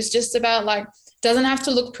 And it was just about, like, doesn't have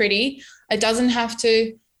to look pretty. It doesn't have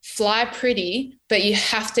to fly pretty, but you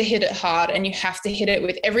have to hit it hard, and you have to hit it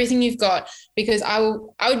with everything you've got, because I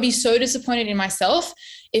would be so disappointed in myself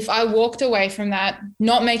if I walked away from that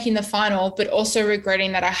not making the final, but also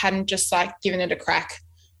regretting that I hadn't just like given it a crack.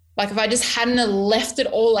 Like, if I just hadn't left it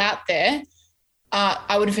all out there,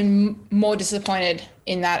 I would have been more disappointed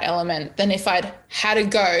in that element than if I'd had a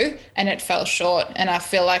go and it fell short. And I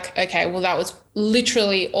feel like, okay, well, that was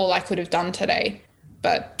literally all I could have done today.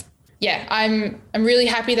 But yeah, I'm really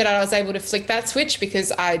happy that I was able to flick that switch,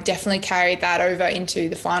 because I definitely carried that over into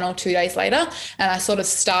the final 2 days later, and I sort of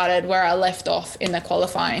started where I left off in the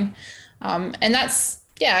qualifying. And that's,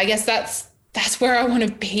 yeah, I guess that's where I want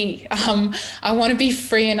to be. I want to be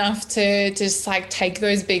free enough to just like take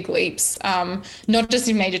those big leaps, not just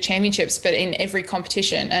in major championships, but in every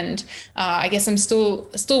competition. And I guess I'm still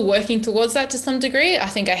working towards that to some degree. I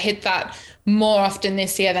think I hit that more often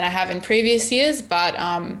this year than I have in previous years, but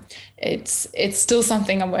it's still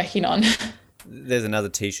something I'm working on. There's another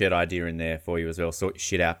T-shirt idea in there for you as well. Sort your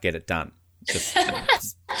shit out, get it done. Just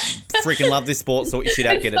freaking love this sport. Sort your shit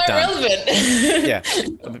out, get it done. Relevant. Yeah,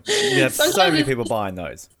 you have so many people buying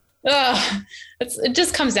those. It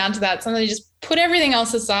just comes down to that. Sometimes you just put everything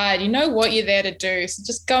else aside. You know what you're there to do, so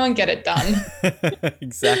just go and get it done.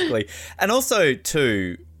 Exactly. And also,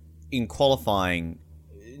 too, in qualifying,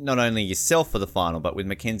 not only yourself for the final, but with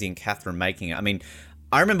Mackenzie and Catherine making it. I mean,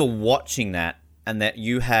 I remember watching that, and that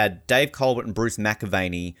you had Dave Colbert and Bruce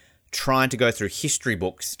McAvaney trying to go through history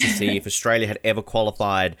books to see if Australia had ever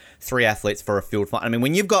qualified 3 athletes for a field final. I mean,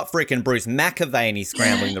 when you've got freaking Bruce McAvaney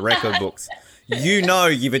scrambling the record books, you know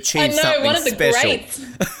you've achieved something one of the special.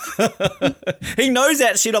 He knows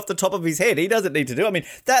that shit off the top of his head. He doesn't need to do it. I mean,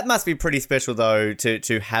 that must be pretty special, though,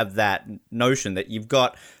 to have that notion that you've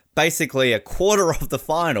got basically a quarter of the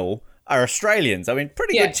final are Australians. I mean,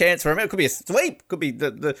 pretty good chance for him. It could be a sweep. Could be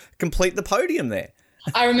the complete the podium there.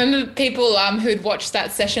 I remember people who'd watched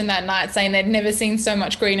that session that night saying they'd never seen so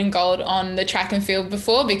much green and gold on the track and field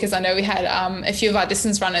before, because I know we had a few of our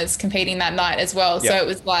distance runners competing that night as well. So it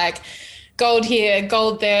was like gold here,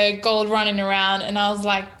 gold there, gold running around. And I was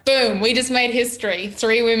like, boom, we just made history.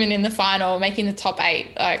 3 women in the final, making the top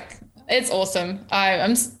 8. Like, it's awesome.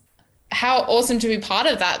 How awesome to be part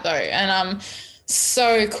of that, though. And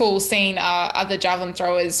so cool seeing other javelin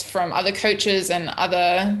throwers from other coaches and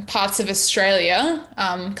other parts of Australia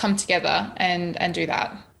come together and do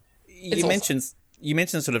that. You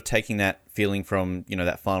mentioned sort of taking that feeling from,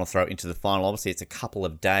 that final throw into the final. Obviously, it's a couple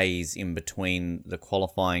of days in between the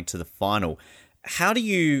qualifying to the final. How do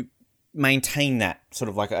you maintain that sort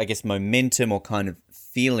of, like, I guess, momentum or kind of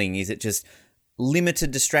feeling? Is it just limited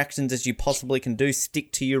distractions as you possibly can do,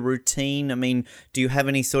 stick to your routine? I mean, do you have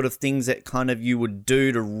any sort of things that kind of you would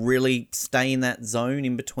do to really stay in that zone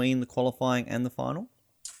in between the qualifying and the final?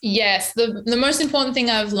 Yes, the most important thing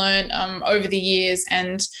I've learned over the years,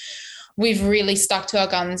 and we've really stuck to our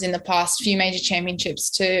guns in the past few major championships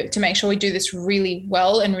to make sure we do this really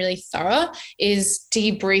well and really thorough, is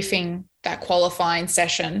debriefing that qualifying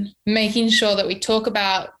session, making sure that we talk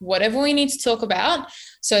about whatever we need to talk about,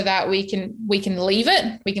 so that we can leave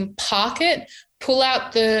it, we can park it, pull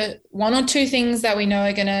out the 1 or 2 things that we know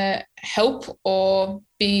are going to help or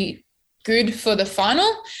be good for the final.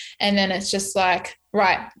 And then it's just like,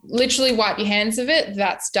 right, literally wipe your hands of it.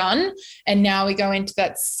 That's done. And now we go into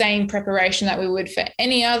that same preparation that we would for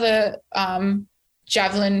any other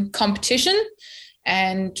javelin competition,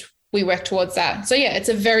 and we work towards that. So yeah, it's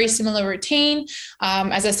a very similar routine.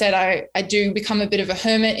 As I said, I do become a bit of a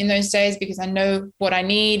hermit in those days, because I know what I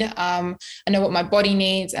need. I know what my body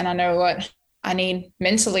needs, and I know what I need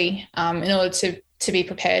mentally in order to be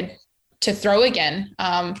prepared to throw again.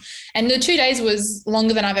 And the 2 days was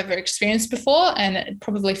longer than I've ever experienced before, and it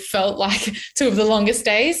probably felt like 2 of the longest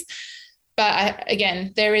days. But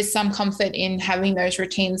again, there is some comfort in having those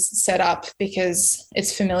routines set up because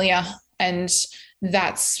it's familiar, and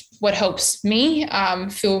that's what helps me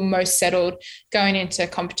feel most settled going into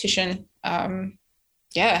competition.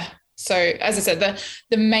 So as I said,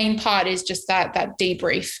 the main part is just that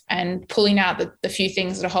debrief and pulling out the few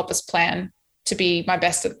things that help us plan to be my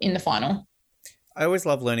best in the final. I always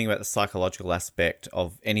love learning about the psychological aspect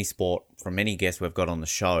of any sport from any guest we've got on the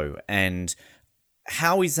show. And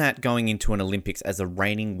how is that going into an Olympics as a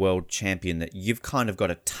reigning world champion, that you've kind of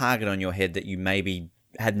got a target on your head that you maybe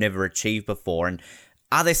had never achieved before? And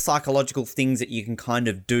are there psychological things that you can kind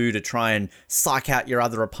of do to try and psych out your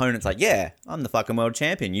other opponents? Like, yeah, I'm the fucking world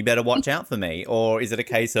champion. You better watch out for me. Or is it a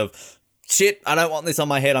case of, shit, I don't want this on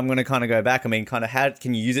my head. I'm going to kind of go back. I mean, kind of how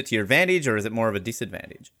can you use it to your advantage, or is it more of a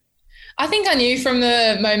disadvantage? I think I knew from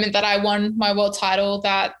the moment that I won my world title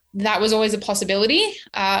that was always a possibility.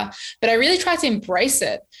 But I really tried to embrace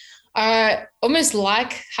it. I almost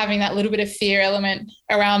like having that little bit of fear element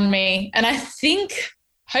around me. And I think,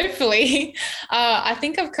 hopefully, I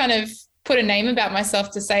think I've kind of put a name about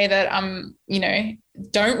myself to say that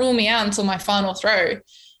don't rule me out until my final throw.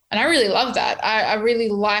 And I really love that. I really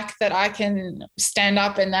like that I can stand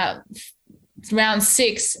up in that round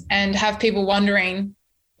 6 and have people wondering,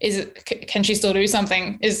 can she still do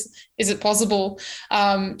something? Is it possible?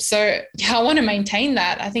 So I want to maintain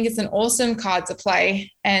that. I think it's an awesome card to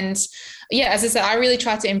play. And yeah, as I said, I really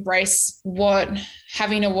tried to embrace what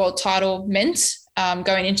having a world title meant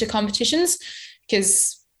going into competitions,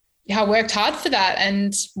 because I worked hard for that,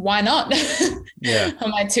 and why not? Yeah.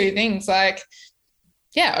 On my 2 things, like,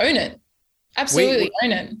 yeah, own it. Absolutely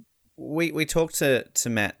own it. We talked to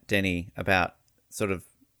Matt Denny about sort of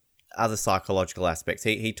other psychological aspects.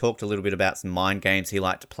 He talked a little bit about some mind games he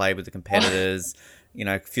liked to play with the competitors.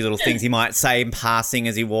 A few little things he might say in passing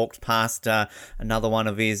as he walked past another one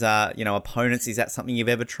of his, opponents. Is that something you've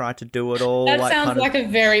ever tried to do at all? That sounds like a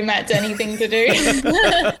very Matt Denny thing to do.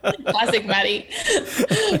 Classic Matty.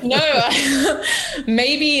 No,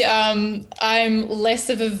 maybe I'm less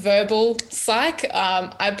of a verbal psych.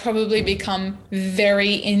 I probably become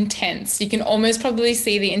very intense. You can almost probably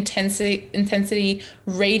see the intensity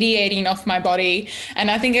radiating off my body. And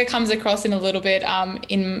I think it comes across in a little bit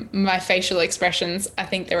in my facial expressions. I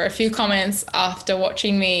think there were a few comments after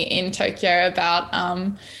watching me in Tokyo about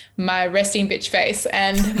my resting bitch face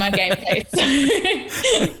and my game face.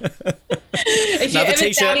 If you're ever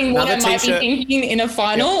doubting what I might be thinking in a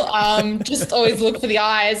final, just always look for the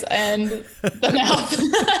eyes and the mouth.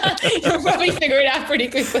 You'll probably figure it out pretty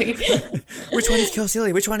quickly. Which one is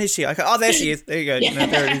Kelsey? Which one is she? Okay. Oh, there she is. There you go. Yeah. No,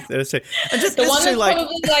 there it is. There's two. And just the one that's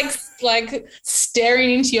probably like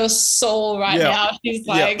staring into your soul right now. She's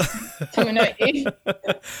like coming at you.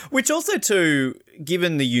 Which also too,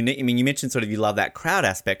 given the unique, I mean, you mentioned sort of you love that crowd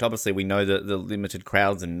aspect. Obviously, we know the limited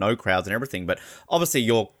crowds and no crowds and everything, but obviously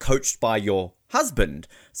you're coached by your husband.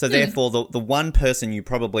 So therefore, the one person you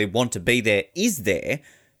probably want to be there is there,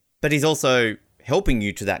 but he's also helping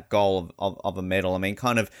you to that goal of a medal. I mean,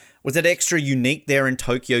 kind of, was it extra unique there in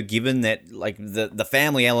Tokyo, given that like the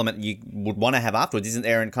family element you would want to have afterwards isn't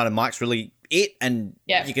there, and kind of Mike's really it, and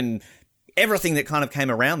you can, everything that kind of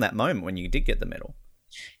came around that moment when you did get the medal.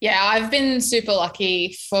 Yeah, I've been super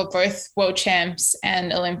lucky for both world champs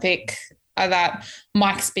and Olympic that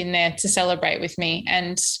Mike's been there to celebrate with me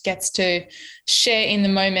and gets to share in the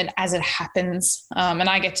moment as it happens. And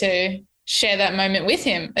I get to share that moment with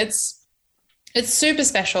him. It's super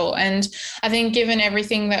special. And I think given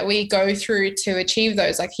everything that we go through to achieve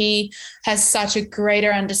those, like he has such a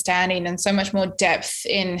greater understanding and so much more depth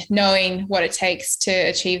in knowing what it takes to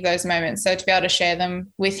achieve those moments. So to be able to share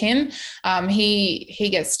them with him, he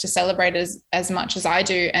gets to celebrate as much as I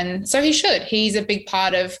do. And so he should. He's a big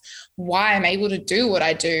part of why I'm able to do what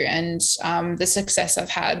I do and the success I've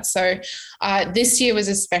had. So this year was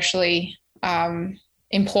especially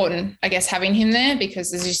important, I guess, having him there,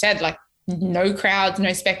 because as you said, like, no crowds,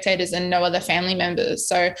 no spectators, and no other family members.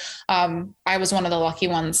 So I was one of the lucky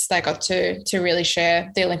ones that got to really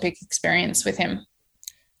share the Olympic experience with him.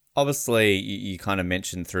 Obviously, you kind of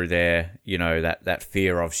mentioned through there, that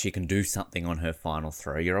fear of she can do something on her final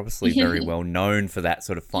throw. You're obviously very well known for that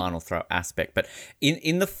sort of final throw aspect. But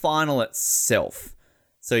in the final itself,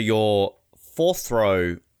 so your fourth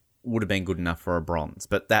throw would have been good enough for a bronze,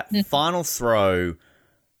 but that final throw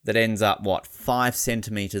that ends up, 5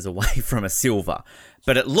 centimetres away from a silver.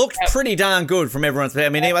 But it looked pretty darn good from everyone's. I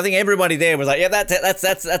mean, I think everybody there was like, yeah,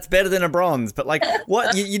 that's better than a bronze. But like,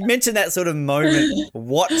 what you mentioned that sort of moment,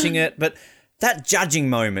 watching it, but that judging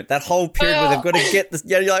moment, that whole period where they've got to get this,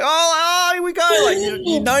 you're like, oh, here we go. Like,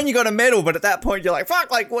 you know you got a medal, but at that point you're like, fuck,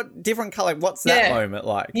 like what different color? What's that moment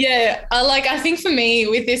like? Yeah, I think for me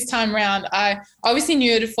with this time round, I obviously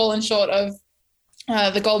knew it had fallen short of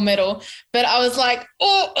the gold medal, but I was like,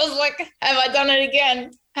 have I done it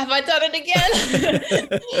again? Have I done it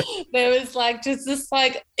again? There was like just this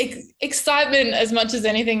like excitement as much as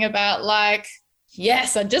anything about like,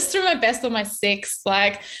 yes, I just threw my best on my 6.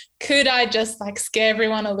 Like, could I just like scare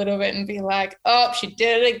everyone a little bit and be like, oh, she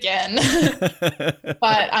did it again?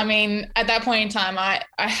 But I mean, at that point in time, I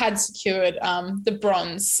had secured the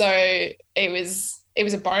bronze, so it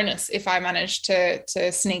was a bonus if I managed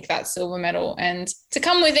to sneak that silver medal and to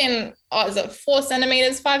come within, is it 4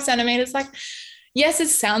 centimeters, 5 centimeters? Like, yes, it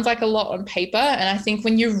sounds like a lot on paper. And I think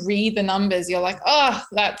when you read the numbers, you're like, oh,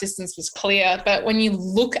 that distance was clear. But when you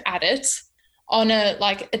look at it on a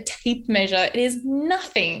tape measure, it is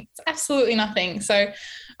nothing. It's absolutely nothing. So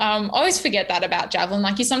I always forget that about javelin.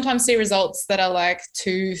 Like, you sometimes see results that are like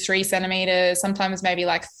 2-3 centimeters, sometimes maybe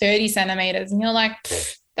like 30 centimeters. And you're like,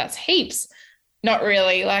 that's heaps. Not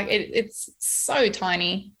really. Like, it's so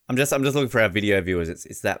tiny. I'm just looking for our video viewers.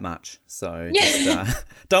 It's that much. So just,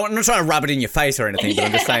 I'm not trying to rub it in your face or anything, but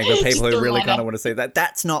I'm just saying for people who really kind of want to see that,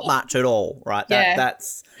 that's not much at all, right?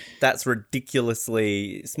 That's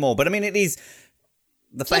ridiculously small. But I mean, it is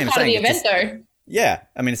the famous part saying. Of the event, though. Yeah,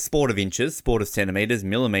 I mean, a sport of inches, sport of centimeters,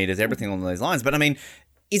 millimeters, everything along those lines. But I mean,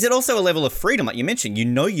 is it also a level of freedom, like you mentioned? You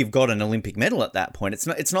know, you've got an Olympic medal at that point.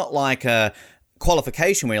 It's not like a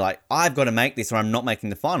qualification where you're like, I've got to make this or I'm not making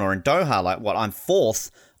the final. Or in Doha, like, I'm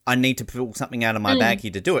 4th. I need to pull something out of my bag here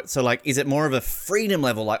to do it. So, like, is it more of a freedom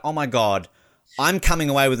level? Like, oh my God, I'm coming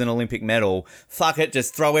away with an Olympic medal. Fuck it,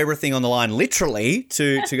 just throw everything on the line, literally,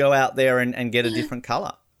 to go out there and get a different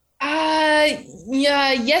colour.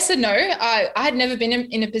 Yeah, yes and no. I had never been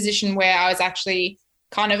in a position where I was actually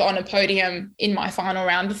kind of on a podium in my final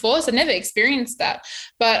round before, so I never experienced that.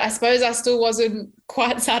 But I suppose I still wasn't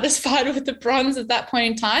quite satisfied with the bronze at that point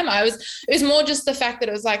in time. It was more just the fact that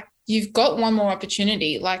it was like, you've got one more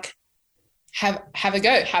opportunity. Like, have a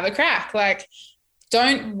go, have a crack. Like,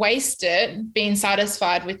 don't waste it being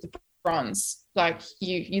satisfied with the bronze. Like,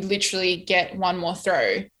 you literally get one more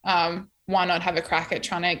throw. Why not have a crack at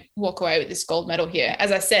trying to walk away with this gold medal here?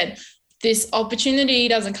 As I said, this opportunity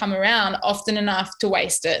doesn't come around often enough to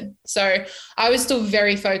waste it. So I was still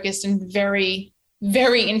very focused and very,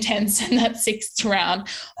 very intense in that 6th round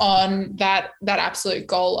on that absolute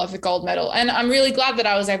goal of the gold medal. And I'm really glad that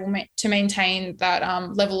I was able to maintain that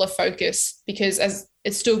level of focus, because as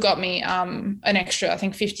it still got me an extra, I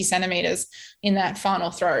think, 50 centimeters in that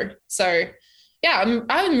final throw. So yeah,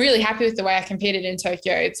 I'm really happy with the way I competed in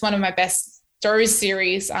Tokyo. It's one of my best throws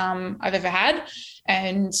series I've ever had,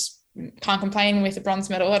 and can't complain with a bronze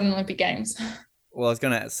medal at an Olympic Games. Well, I was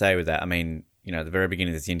going to say with that, I mean, you know, at the very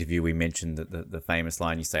beginning of this interview, we mentioned the famous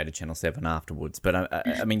line you say to Channel 7 afterwards. But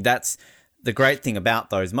I mean, that's the great thing about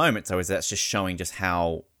those moments, though, is that's just showing just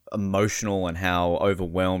how emotional and how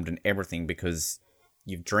overwhelmed and everything, because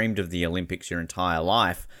you've dreamed of the Olympics your entire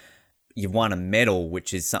life. You've won a medal,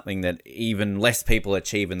 which is something that even less people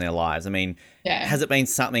achieve in their lives. I mean, has it been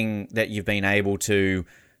something that you've been able to,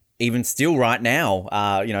 even still right now,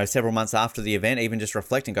 several months after the event, even just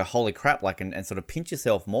reflect and go, holy crap, like, and sort of pinch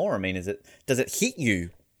yourself more? I mean, does it hit you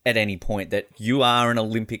at any point that you are an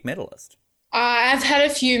Olympic medalist? I've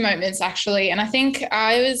had a few moments, actually, and I think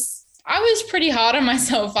I was pretty hard on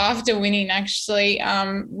myself after winning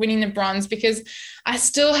the bronze, because I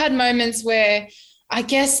still had moments where I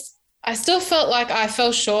guess I still felt like I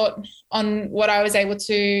fell short on what I was able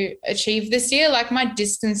to achieve this year. Like, my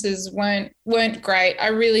distances weren't great. I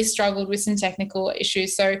really struggled with some technical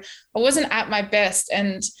issues, so I wasn't at my best.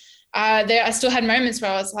 And I still had moments where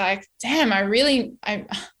I was like, damn, I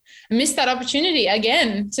missed that opportunity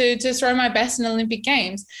again to throw my best in Olympic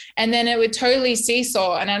Games. And then it would totally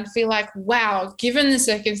seesaw, and I'd feel like, wow, given the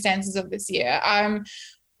circumstances of this year, I'm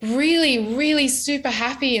really, really super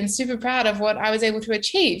happy and super proud of what I was able to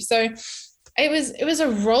achieve. So it was a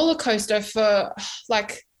roller coaster for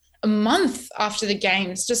like a month after the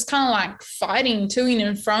games, just kind of like fighting, toing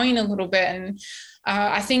and froing a little bit. And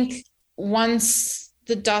I think once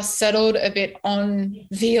the dust settled a bit on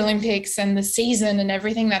the Olympics and the season and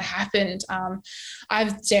everything that happened,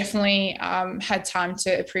 I've definitely had time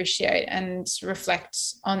to appreciate and reflect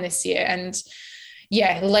on this year. And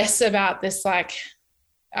yeah, less about this like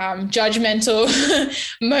judgmental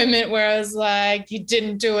moment where I was like, you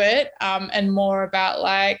didn't do it, and more about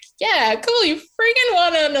like, yeah, cool, you freaking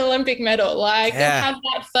won an Olympic medal, like you'll have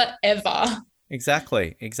that forever.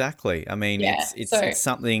 Exactly. I mean, Yeah, it's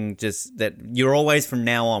something just that you're always from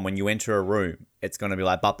now on when you enter a room, it's going to be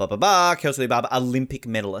like, Kelsey Barber, Olympic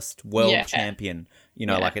medalist, world champion. You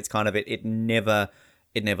know, like it's kind of, it never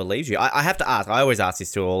leaves you. I have to ask, I always ask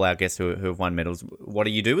this to all our guests who have won medals. What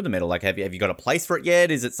do you do with the medal? Like, have you got a place for it yet?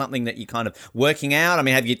 Is it something that you kind of working out? I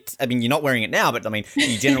mean, you're not wearing it now, but I mean, do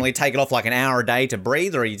you generally take it off like an hour a day to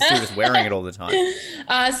breathe, or are you still just wearing it all the time?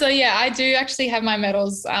 So yeah, I do actually have my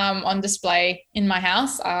medals on display in my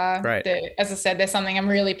house. Great. As I said, there's something I'm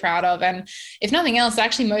really proud of. And if nothing else, they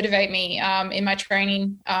actually motivate me in my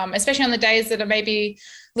training, especially on the days that are maybe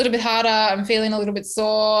a little bit harder, I'm feeling a little bit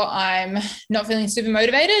sore, I'm not feeling super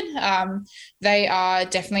motivated. They are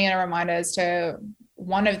definitely a reminder as to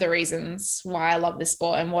one of the reasons why I love this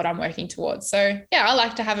sport and what I'm working towards. So yeah, I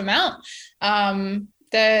like to have them out.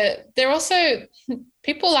 They're also,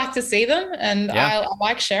 people like to see them, and I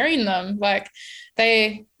like sharing them. Like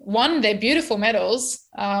they're beautiful medals.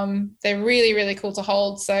 They're really, really cool to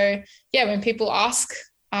hold. So yeah, when people ask,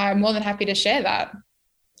 I'm more than happy to share that.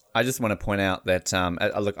 I just want to point out that,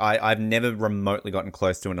 look, I've never remotely gotten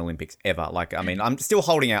close to an Olympics ever. Like, I mean, I'm still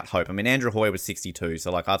holding out hope. I mean, Andrew Hoy was 62,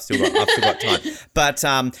 so like I've still got time. But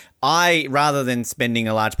I, rather than spending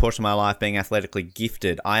a large portion of my life being athletically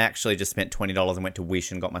gifted, I actually just spent $20 and went to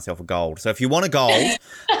Wish and got myself a gold. So if you want a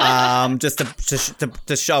gold, just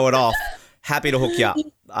to show it off, happy to hook you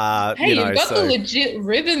up. Hey, you've got the legit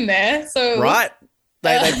ribbon there, so right.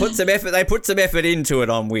 They put some effort. They put some effort into it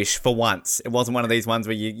on Wish for once. It wasn't one of these ones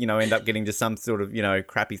where you end up getting just some sort of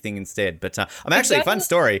crappy thing instead. But I'm actually fun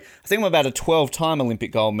story. I think I'm about a 12-time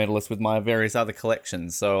Olympic gold medalist with my various other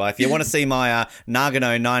collections. So if you want to see my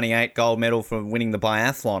Nagano '98 gold medal for winning the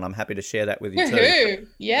biathlon, I'm happy to share that with you too. Woohoo!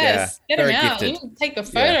 Yes, yeah, get them out. Gifted. You take the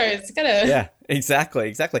photos. Yeah,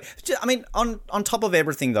 exactly. I mean, on top of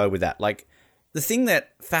everything though, with that, like the thing that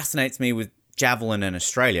fascinates me with javelin in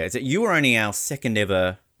Australia is that you were only our second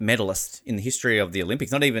ever medalist in the history of the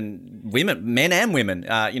Olympics, not even women, men and women.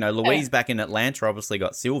 Louise back in Atlanta obviously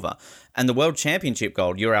got silver, and the world championship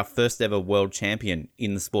gold. You're our first ever world champion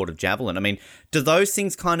in the sport of javelin. I mean, do those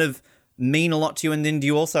things kind of mean a lot to you? And then do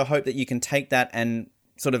you also hope that you can take that and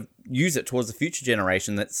sort of use it towards the future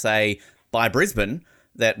generation that say by Brisbane,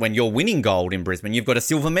 that when you're winning gold in Brisbane, you've got a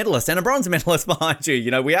silver medalist and a bronze medalist behind you.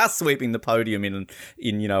 You know, we are sweeping the podium in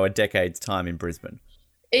a decade's time in Brisbane.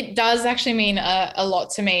 It does actually mean a lot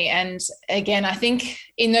to me. And again, I think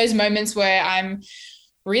in those moments where I'm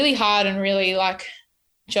really hard and really like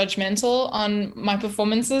judgmental on my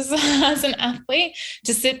performances as an athlete,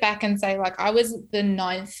 to sit back and say, like, I was the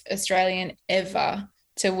 9th Australian ever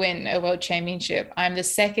to win a world championship. I'm the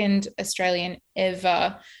 2nd Australian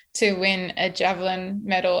ever to win a javelin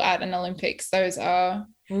medal at an Olympics. Those are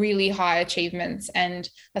really high achievements. And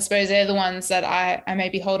I suppose they're the ones that I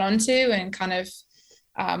maybe hold on to and kind of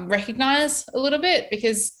recognize a little bit,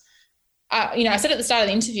 because I said at the start of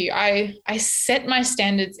the interview, I set my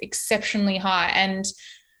standards exceptionally high, and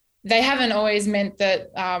they haven't always meant that,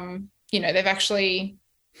 they've actually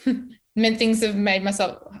meant things have made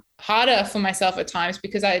myself harder for myself at times,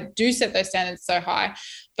 because I do set those standards so high.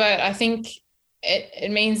 But I think it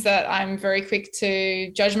means that I'm very quick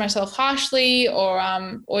to judge myself harshly, or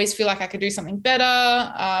always feel like I could do something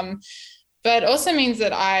better. But it also means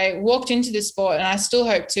that I walked into this sport, and I still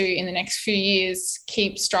hope to, in the next few years,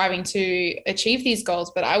 keep striving to achieve these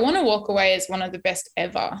goals. But I want to walk away as one of the best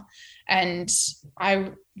ever. And I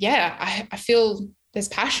feel there's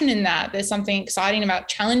passion in that. There's something exciting about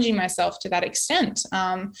challenging myself to that extent.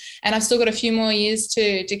 And I've still got a few more years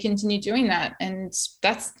to continue doing that. And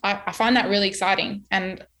I find that really exciting.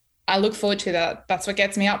 And I look forward to that. That's what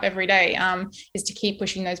gets me up every day, is to keep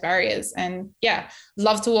pushing those barriers. And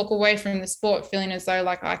love to walk away from the sport feeling as though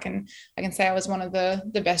like I can say I was one of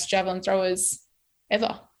the best javelin throwers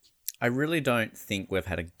ever. I really don't think we've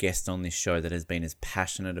had a guest on this show that has been as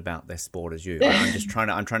passionate about their sport as you. I'm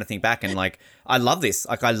trying to think back, and like, I love this.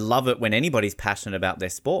 Like, I love it when anybody's passionate about their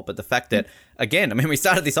sport. But the fact that, again, I mean, we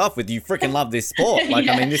started this off with you freaking love this sport. Like,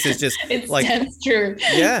 I mean, this is just It's true.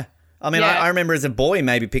 Yeah. I mean, I remember as a boy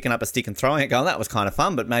maybe picking up a stick and throwing it, going, that was kind of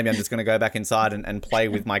fun, but maybe I'm just going to go back inside and play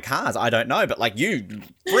with my cars. I don't know. But like, you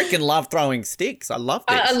freaking love throwing sticks. I love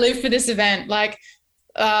this. I live for this event. Like,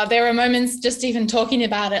 there are moments just even talking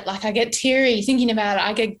about it, like I get teary thinking about it.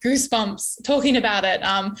 I get goosebumps talking about it.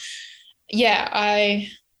 I'm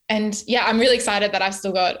really excited that I've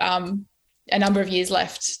still got a number of years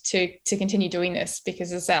left to continue doing this,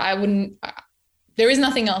 because as I said, there is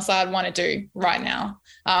nothing else I'd want to do right now.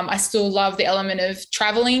 I still love the element of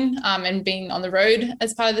traveling and being on the road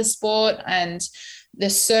as part of the sport and the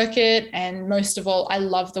circuit. And most of all, I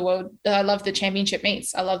love the championship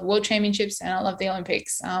meets. I love the world championships and I love the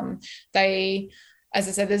Olympics. As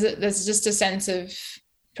I said, there's just a sense of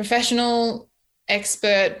professional,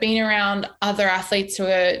 expert, being around other athletes who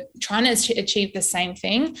are trying to achieve the same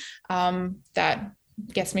thing. That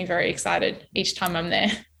gets me very excited each time I'm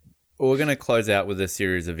there. Well, we're going to close out with a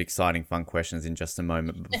series of exciting, fun questions in just a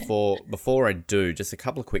moment. Before I do, just a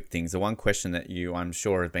couple of quick things. The one question that I'm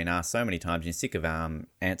sure, has been asked so many times, and you're sick of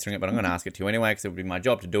answering it, but I'm going to ask it to you anyway because it would be my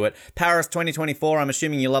job to do it. Paris 2024, I'm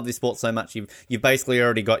assuming you love this sport so much. You've basically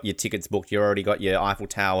already got your tickets booked. You've already got your Eiffel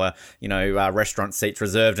Tower, restaurant seats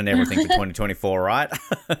reserved and everything for 2024, right?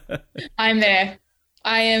 I'm there.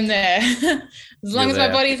 I am there. As long as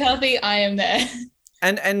my body's healthy, I am there.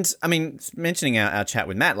 And I mean, mentioning our chat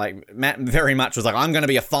with Matt, like Matt very much was like, I'm going to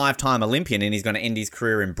be a 5-time Olympian and he's going to end his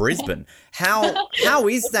career in Brisbane. How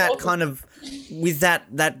is that kind of, with that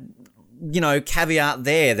caveat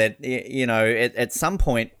there that, at some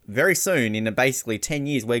point very soon in basically 10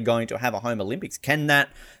 years, we're going to have a home Olympics. Can that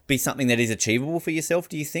be something that is achievable for yourself,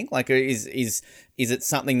 do you think? Like, is it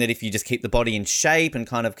something that if you just keep the body in shape and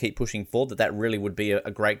kind of keep pushing forward, that really would be a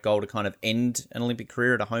great goal to kind of end an Olympic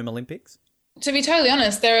career at a home Olympics? To be totally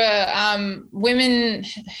honest, there are women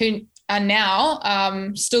who are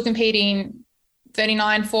now still competing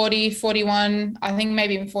 39, 40, 41, I think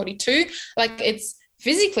maybe even 42. Like, it's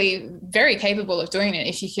physically very capable of doing it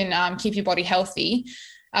if you can keep your body healthy.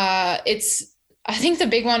 I think the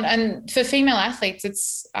big one, and for female athletes,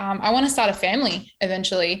 it's I want to start a family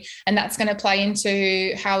eventually, and that's going to play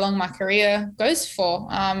into how long my career goes for.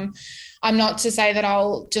 I'm not to say that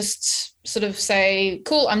I'll just sort of say,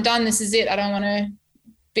 cool, I'm done, this is it, I don't want to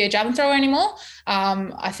be a javelin thrower anymore.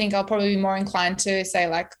 I think I'll probably be more inclined to say,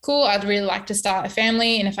 like, cool, I'd really like to start a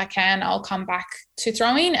family, and if I can, I'll come back to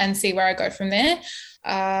throwing and see where I go from there.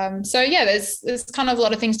 So yeah, there's kind of a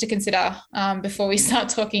lot of things to consider before we start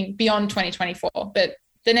talking beyond 2024, but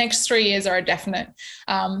the next 3 years are a definite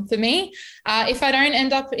for me. If I don't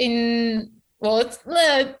end up it's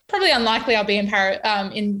probably unlikely I'll be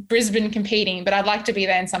in Brisbane competing, but I'd like to be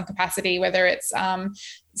there in some capacity, whether it's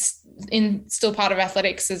still part of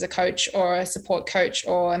athletics as a coach or a support coach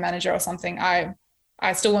or a manager or something. I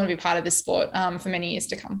still want to be part of this sport for many years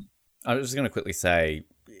to come. I was just going to quickly say,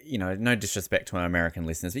 no disrespect to our American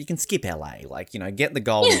listeners, but you can skip LA, get the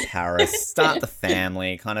gold in Paris, start the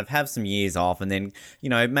family, kind of have some years off, and then,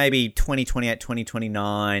 maybe 2028,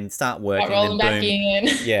 2029, start working. Rolling back in.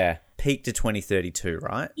 Yeah. Peak to 2032,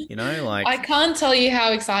 right? I can't tell you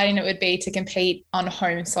how exciting it would be to compete on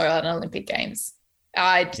home soil at an Olympic Games.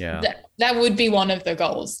 That would be one of the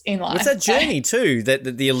goals in life. It's that journey too,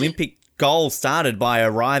 that the Olympic goal started by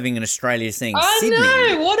arriving in Australia, seeing Sydney.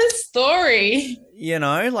 Oh no, what a story.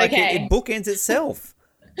 It bookends itself.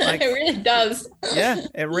 It really does. Yeah,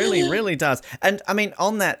 it really, really does. And I mean,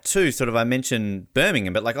 on that too, sort of, I mentioned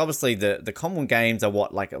Birmingham, but obviously the Commonwealth Games are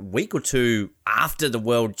a week or two after the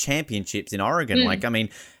World Championships in Oregon. I mean,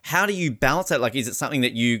 how do you balance that? Is it something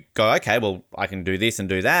that you go, okay, well, I can do this and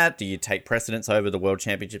do that? Do you take precedence over the World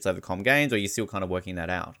Championships over Com Games, or are you still kind of working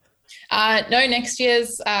that out? No, next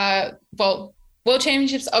year's, World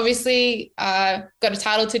Championships, obviously got a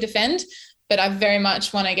title to defend, but I very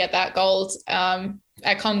much want to get that gold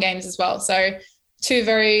at Com Games as well. So 2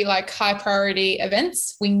 very high priority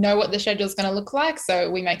events. We know what the schedule is going to look like, so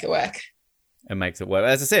we make it work. It makes it work.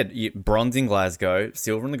 As I said, bronze in Glasgow,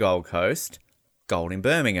 silver in the Gold Coast, gold in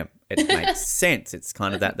Birmingham. It makes sense. It's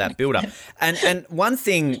kind of that build up. And one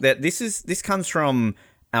thing that this comes from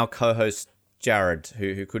our co-host Jared,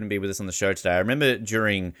 who couldn't be with us on the show today. I remember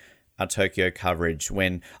during our Tokyo coverage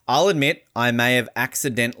when, I'll admit, I may have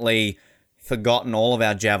accidentally forgotten all of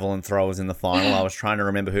our javelin throwers in the final. I was trying to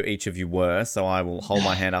remember who each of you were, so I will hold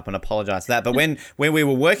my hand up and apologize for that. But when we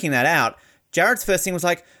were working that out, Jared's first thing was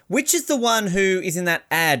like, which is the one who is in that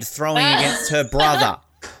ad throwing against her brother?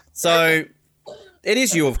 So it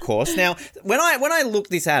is you, of course. Now, when I look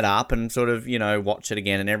this ad up and sort of, watch it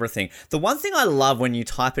again and everything, the one thing I love when you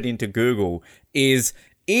type it into Google is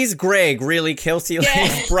Greg really Kelsey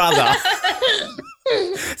Lee's brother?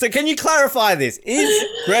 So can you clarify this? Is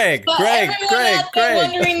Greg, Greg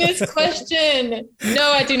wondering this question.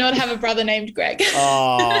 No, I do not have a brother named Greg.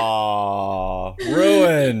 Oh,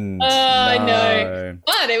 ruined. I know.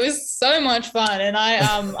 But it was so much fun, and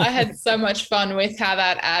I had so much fun with how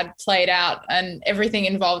that ad played out and everything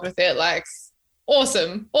involved with it.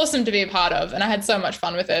 Awesome to be a part of, and I had so much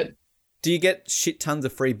fun with it. Do you get shit tons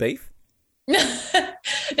of free beef?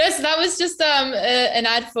 Yes, that was just an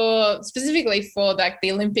ad specifically for like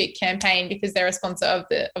the Olympic campaign because they're a sponsor of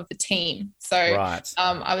the team. So Right.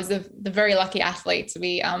 I was the very lucky athlete to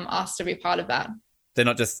be asked to be part of that. They're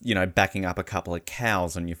not just, backing up a couple of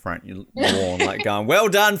cows on your front lawn, like going, well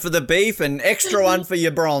done for the beef and extra one for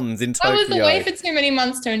your bronze in Tokyo. I was away for too many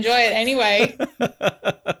months to enjoy it anyway.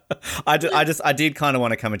 I did kind of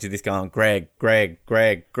want to come into this going, Greg,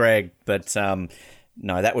 but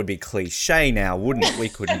no, that would be cliche now, wouldn't it? We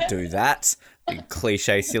couldn't do that. Big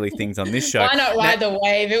cliche, silly things on this show. Why not ride the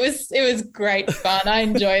wave? It was great fun. I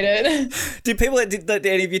enjoyed it. Did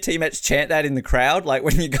any of your teammates chant that in the crowd, like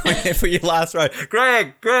when you're going there for your last row?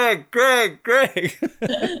 Greg.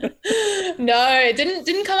 No, it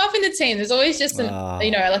didn't come up in the team. There's always just like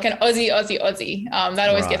an Aussie. That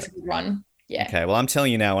always gets a good one. Yeah. Okay, well, I'm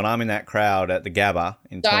telling you now, when I'm in that crowd at the Gabba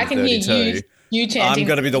in 2032, I can hear you chanting. I'm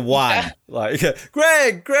going to be the one. Like,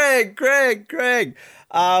 Greg.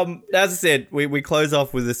 As I said, we close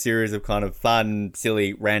off with a series of kind of fun,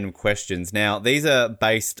 silly, random questions. Now, these are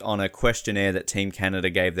based on a questionnaire that Team Canada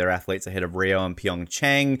gave their athletes ahead of Rio and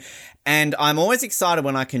Pyeongchang. And I'm always excited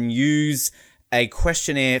when I can use a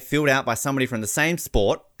questionnaire filled out by somebody from the same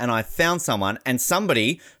sport, and I found someone, and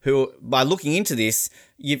somebody who, by looking into this,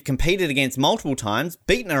 you've competed against multiple times,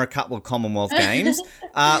 beaten her a couple of Commonwealth Games,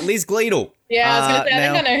 Liz Gleadle. Yeah, I was going to say,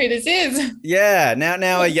 I think I know who this is. Yeah,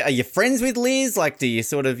 now are you friends with Liz? Like, do you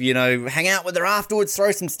sort of, hang out with her afterwards,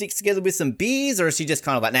 throw some sticks together with some beers, or is she just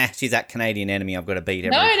kind of like, nah, she's that Canadian enemy, I've got to beat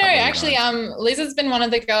every No, couple of actually, rounds? Liz has been one of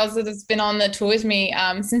the girls that has been on the tour with me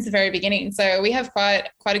since the very beginning. So we have quite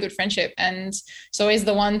a good friendship, and she's always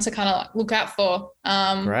the one to kind of look out for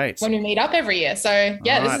Great. when we meet up every year. So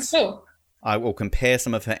yeah, All right. This is cool. I will compare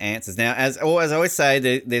some of her answers. Now, as I always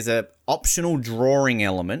say, there's a optional drawing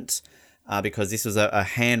element because this was a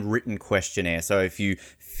handwritten questionnaire. So if you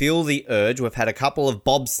feel the urge, we've had a couple of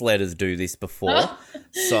bobsledders do this before.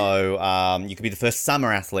 So you could be the first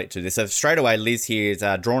summer athlete to do this. So straight away, Liz here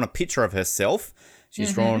has drawn a picture of herself.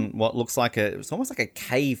 She's drawn what looks like it's almost like a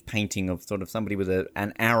cave painting of sort of somebody with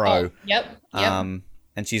an arrow. Oh, yep.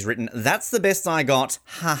 And she's written, "That's the best I got,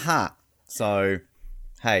 haha." So,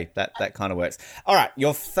 hey, that kind of works. All right,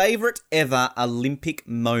 your favorite ever Olympic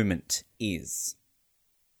moment is?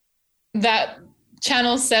 That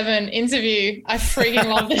Channel 7 interview. I freaking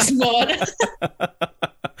love this mod.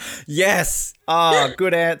 Yes. Oh,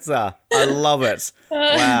 good answer. I love it.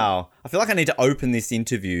 Wow. I feel like I need to open this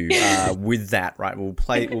interview with that. Right. We'll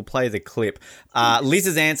play the clip.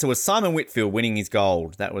 Liz's answer was Simon Whitfield winning his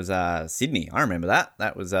gold. That was Sydney. I remember that.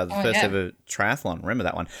 That was the first ever triathlon. Remember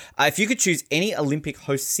that one. If you could choose any Olympic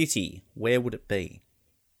host city, where would it be?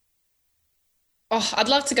 Oh, I'd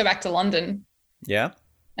love to go back to London. Yeah.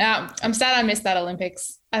 I'm sad I missed that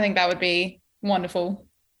Olympics. I think that would be wonderful.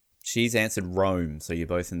 She's answered Rome, so you're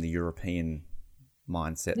both in the European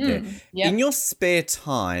mindset there. Yep. In your spare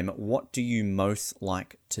time, what do you most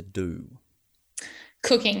like to do?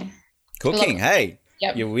 Cooking. Cooking, hey.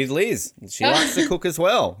 Yep. You're with Liz. She likes to cook as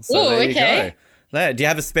well. So Ooh, there you okay. go. There. Do you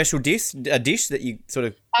have a special dish that you sort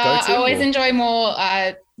of go to? I always enjoy more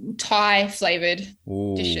Thai flavored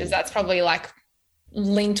dishes. That's probably like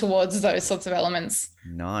lean towards those sorts of elements.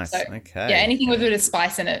 Nice. So, okay. Yeah, anything with a bit of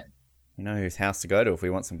spice in it. We know whose house to go to if we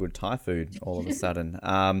want some good Thai food all of a sudden.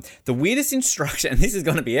 The weirdest instruction, and this is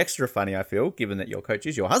going to be extra funny, I feel, given that your coach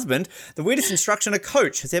is your husband, the weirdest instruction a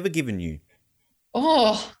coach has ever given you.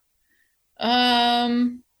 Oh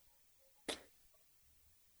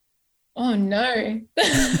no.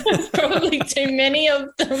 There's probably too many of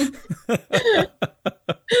them.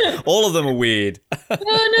 All of them are weird. Oh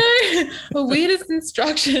no. The weirdest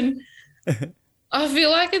instruction. I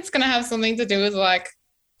feel like it's going to have something to do with like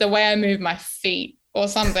the way I move my feet or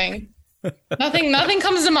something. Nothing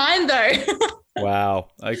comes to mind though. Wow.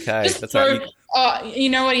 Okay. You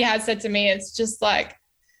know what he had said to me? It's just like,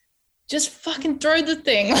 just fucking throw the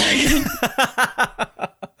thing.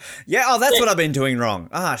 Yeah. Oh, that's what I've been doing wrong.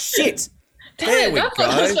 Ah, shit. There we That's go.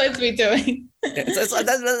 what I'm supposed to be doing. It's like,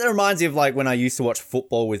 that reminds me of like when I used to watch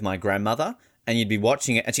football with my grandmother and you'd be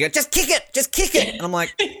watching it and she'd go, just kick it. And I'm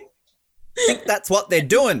like, I think that's what they're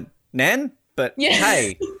doing, Nan. But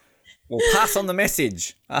hey, we'll pass on the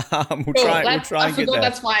message. We'll try and get that.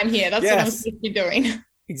 That's why I'm here. That's what I'm supposed to be doing.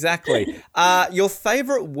 Exactly. Your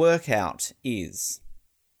favorite workout is?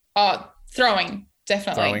 Throwing,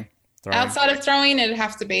 definitely. Throwing. Outside of throwing, it'd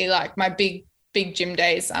have to be like my big gym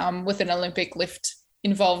days with an Olympic lift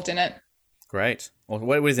involved in it. Great. Well,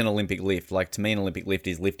 what is an Olympic lift? Like, to me, an Olympic lift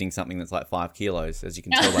is lifting something that's like 5 kilos, as you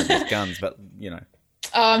can tell by these guns, but, you know.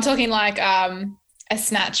 I'm talking like a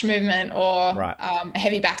snatch movement or right. A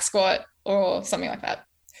heavy back squat or something like that.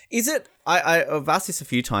 Is it? I've asked this a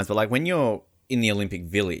few times, but like when you're in the Olympic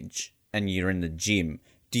Village and you're in the gym,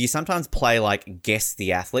 do you sometimes play like guess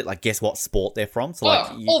the athlete, like guess what sport they're from? So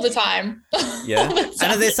like all the time. Yeah. All the time.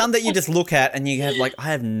 And are there some that you just look at and you have like, I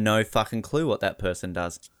have no fucking clue what that person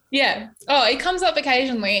does? Yeah. Oh, it comes up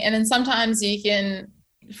occasionally, and then sometimes you can,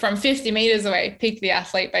 from 50 meters away, pick the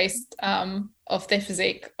athlete based off their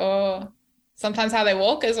physique, or sometimes how they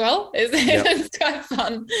walk as well. It's quite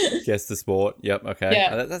fun. Guess the sport. Yep. Okay.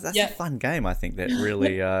 Yeah. That's a fun game, I think, that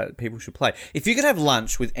really people should play. If you could have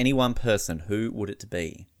lunch with any one person, who would it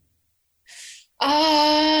be?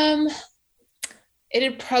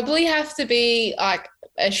 It'd probably have to be like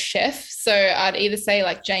a chef. So I'd either say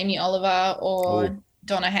like Jamie Oliver or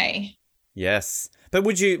Donna Hay. Yes. But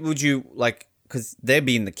would you like, because they'd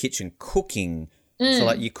be in the kitchen cooking, so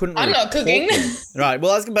like you couldn't really I'm not cooking. Right.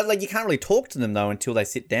 Well, but like you can't really talk to them though until they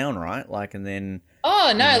sit down, right? Like, and then.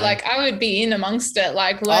 Oh no! Like I would be in amongst it,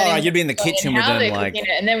 like learning. You'd be in the kitchen with how them, they're like, cooking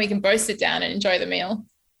it, and then we can both sit down and enjoy the meal.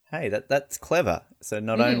 Hey, that's clever. So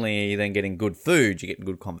not only are you then getting good food, you're getting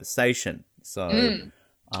good conversation. So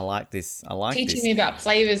I like this. Teaching me about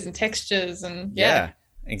flavors and textures, and yeah,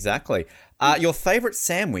 exactly. Your favorite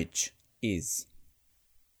sandwich is?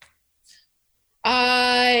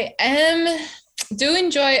 I do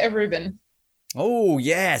enjoy a Reuben. Oh,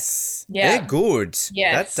 yes. Yeah. They're good.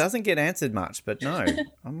 Yes. That doesn't get answered much, but no,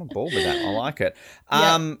 I'm on board with that. I like it.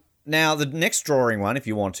 Yep. Now, the next drawing one, if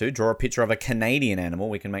you want to, draw a picture of a Canadian animal.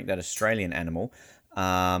 We can make that Australian animal.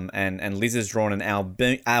 And Liz has drawn an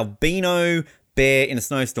albino bear in a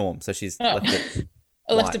snowstorm. So she's left it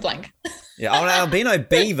left it blank. Yeah, an albino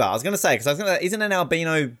beaver. I was going to say, because isn't an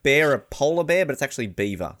albino bear a polar bear? But it's actually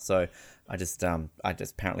beaver. So I just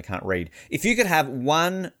apparently can't read. If you could have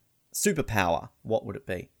one superpower, what would it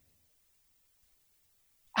be?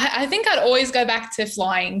 I think I'd always go back to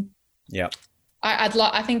flying. Yep. I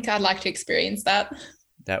think I'd like to experience that.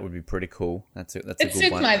 That would be pretty cool. That's a good It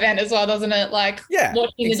suits one. my event as well, doesn't it? Like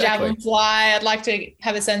watching the javelin fly. I'd like to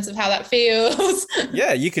have a sense of how that feels.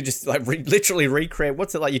 Yeah, you could just like literally recreate.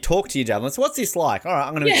 What's it like? You talk to your javelin. So what's this like? All right,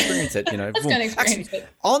 I'm going to experience it. You know, I'm going to experience it.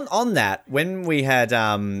 On that, when we had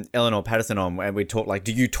Eleanor Patterson on, and we talked like,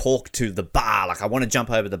 do you talk to the bar? Like, I want to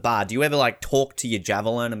jump over the bar. Do you ever like talk to your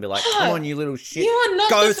javelin and be like, come on, you little shit, you are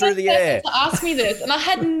not go through the air? To ask me this, and I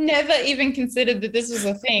had never even considered that this was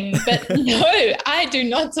a thing. But no, I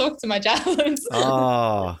do not talk to my javelins.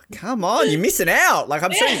 Oh, come on, you're missing out. Like,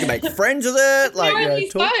 I'm sure you can make friends with it. Like,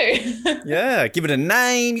 yeah, give it a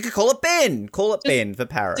name. You could call it Ben. Call it Ben for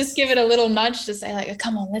Paris. Just give it a little nudge to say like,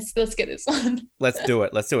 come on, let's get this one. Let's do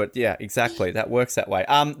it. Yeah, exactly. That works that way.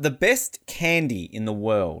 The best candy in the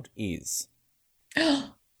world is.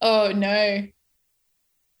 Oh no.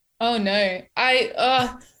 I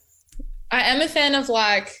am a fan of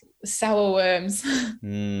like sour worms.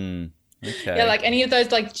 Okay. Yeah, like any of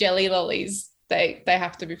those like jelly lollies, they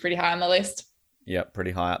have to be pretty high on the list. Yep,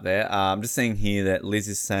 pretty high up there. I'm just seeing here that Liz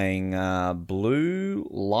is saying blue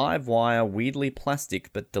live wire, weirdly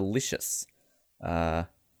plastic but delicious.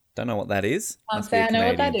 Don't know what that is. Can't say I know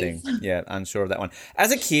what that is. Yeah, unsure of that one.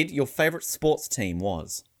 As a kid, your favourite sports team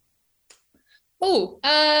was?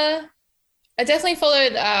 I definitely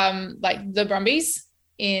followed like the Brumbies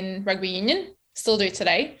in rugby union. Still do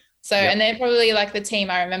today. So, and they're probably like the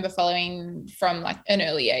team I remember following from like an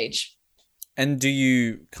early age. And do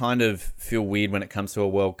you kind of feel weird when it comes to a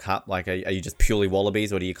World Cup? Like, are you just purely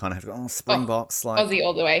Wallabies, or do you kind of have to go, Springboks? Like Aussie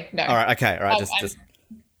all the way. No. All right. Okay. All right. Just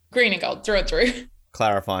green and gold through and through.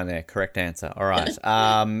 Clarifying there. Correct answer. All right.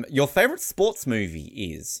 Your favorite sports movie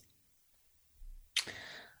is?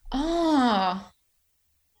 Does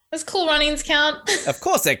Cool Runnings count? Of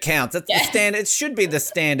course it counts. It's the standard. It should be the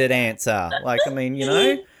standard answer. Like, I mean, you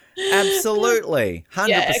know, absolutely,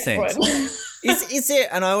 100%. Is there?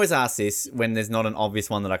 And I always ask this when there's not an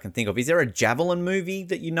obvious one that I can think of. Is there a javelin movie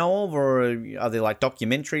that you know of, or are there like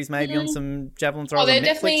documentaries maybe on some javelin throwers? They're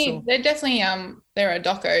definitely there are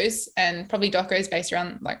docos, and probably docos based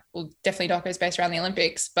around definitely docos based around the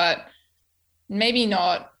Olympics, but maybe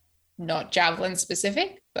not javelin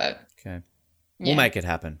specific. But okay. We'll make it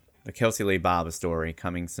happen. The Kelsey Lee Barber story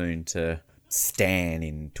coming soon to Stan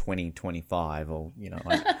in 2025, or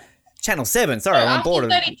like Channel 7. Sorry, I'm on board.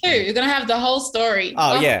 32, you're gonna have the whole story.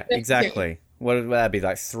 Oh yeah, exactly. What would that be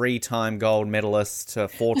like? 3-time gold medalist,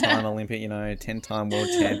 4-time Olympic, 10-time world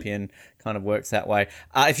champion. Kind of works that way.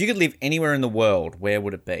 If you could live anywhere in the world, where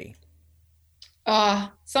would it be?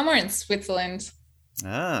 Somewhere in Switzerland.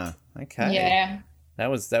 Okay. Yeah. That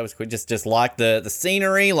was cool. Just like the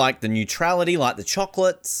scenery, like the neutrality, like the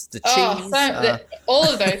chocolates, the cheese.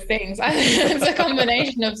 All of those things. I think it's a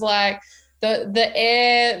combination of like the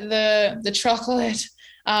air, the chocolate,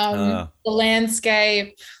 The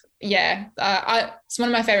landscape, yeah, it's one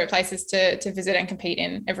of my favorite places to visit and compete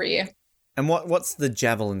in every year. And what's the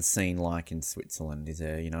javelin scene like in Switzerland? Is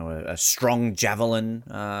there, a strong javelin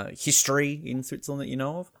history in Switzerland that you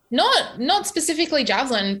know of? Not specifically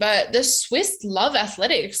javelin, but the Swiss love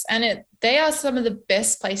athletics, and they are some of the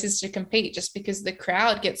best places to compete just because the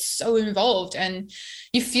crowd gets so involved and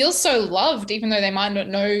you feel so loved, even though they might not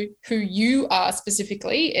know who you are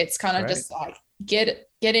specifically. It's kind of just like get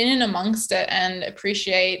in and amongst it and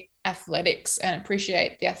appreciate athletics and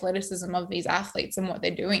appreciate the athleticism of these athletes and what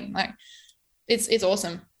they're doing. Like, it's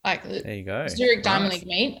awesome. Like, there you go. Zurich Diamond League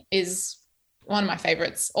meet is one of my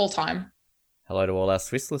favorites all time. Hello to all our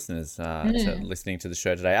Swiss listeners listening to the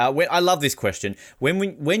show today. I love this question.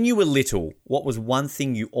 When you were little, what was one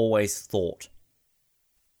thing you always thought?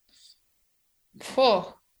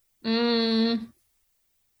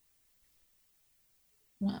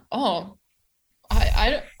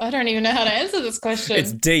 I don't even know how to answer this question.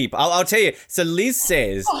 It's deep. I'll tell you. So Liz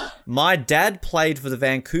says, my dad played for the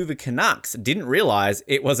Vancouver Canucks. Didn't realize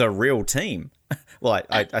it was a real team. Well,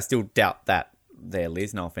 I still doubt that there,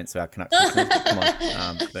 Liz. No offense to our Canucks listeners, but come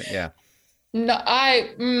on. But yeah. No,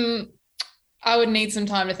 I would need some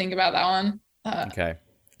time to think about that one. Okay.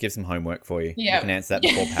 Give some homework for you. Yeah. You can answer that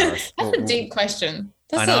before Paris. That's a deep question.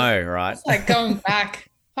 I know, right? It's like going back.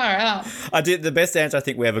 Far out. The best answer I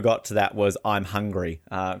think we ever got to that was I'm hungry,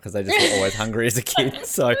 because I just were always hungry as a kid.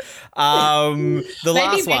 So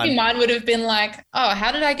maybe mine would have been like, oh,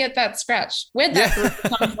 how did I get that scratch? Where'd that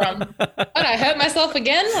come from? Did I hurt myself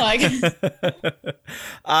again? Like the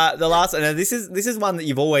last one, and this is one that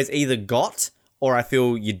you've always either got or I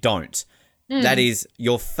feel you don't. That is,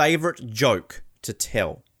 your favorite joke to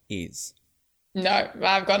tell is? No,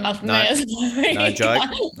 I've got nothing there. No joke.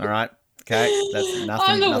 All right. Okay, that's nothing.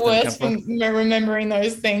 I'm the worst for remembering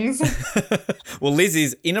those things. Well, Liz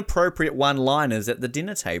is inappropriate one-liners at the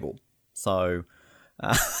dinner table. So,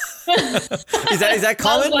 is that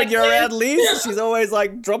common when you're around Liz? She's always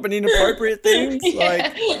like dropping inappropriate things.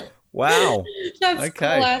 Yeah. Like, wow, that's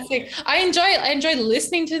classic. I enjoy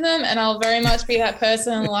listening to them, and I'll very much be that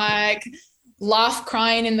person like laugh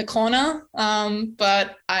crying in the corner.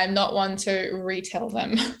 But I'm not one to retell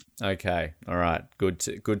them. Okay. All right. Good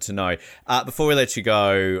to know. Before we let you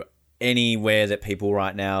go, anywhere that people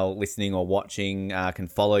right now listening or watching can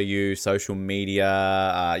follow you, social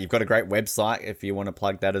media, you've got a great website if you want to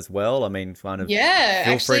plug that as well. I mean,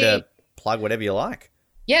 feel free to plug whatever you like.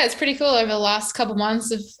 Yeah, it's pretty cool. Over the last couple of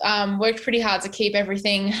months, I've worked pretty hard to keep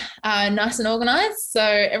everything nice and organized. So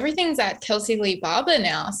everything's at Kelsey Lee Barber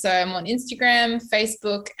now. So I'm on Instagram,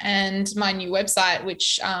 Facebook, and my new website,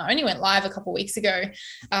 which only went live a couple of weeks ago.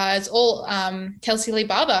 It's all Kelsey Lee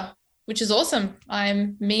Barber, which is awesome.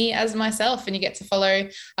 I'm me as myself, and you get to follow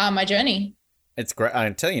my journey. It's great. I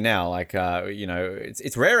tell you now, like,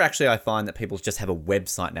 it's rare actually. I find that people just have a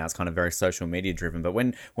website now. It's kind of very social media driven, but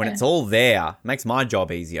when it's all there, it makes my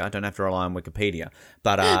job easier. I don't have to rely on Wikipedia,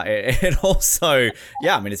 but it also,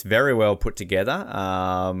 it's very well put together.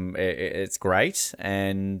 It's great.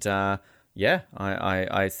 And, I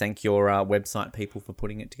thank your website people for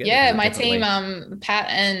putting it together. Yeah, my team, Pat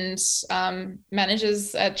and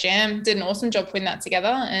managers at Jam did an awesome job putting that together.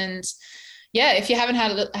 And yeah, if you haven't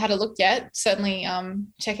had a look yet, certainly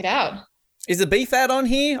check it out. Is the beef ad on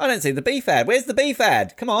here? I don't see the beef ad. Where's the beef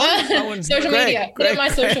ad? Come on. Social media. Put it on my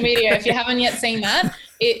social media. If you haven't yet seen that,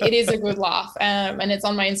 it is a good laugh. And it's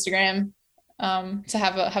on my Instagram to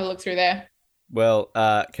have a look through there. Well,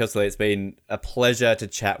 Kelsey, it's been a pleasure to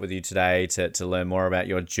chat with you today, to learn more about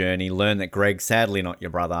your journey, learn that Greg's sadly not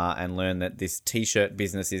your brother, and learn that this T-shirt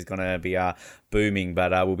business is going to be booming.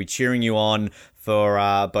 But we'll be cheering you on for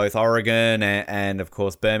both Oregon and, of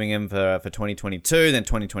course, Birmingham for 2022, then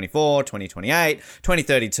 2024, 2028,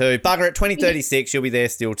 2032. Bugger it, 2036, you'll be there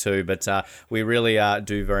still too. But we really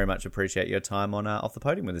do very much appreciate your time on Off the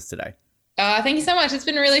Podium with us today. Thank you so much. It's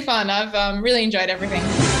been really fun. I've really enjoyed everything.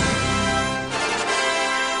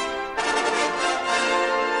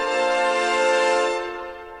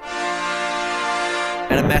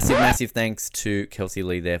 And a massive, massive thanks to Kelsey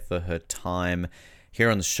Lee there for her time here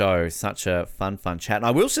on the show. Such a fun chat. And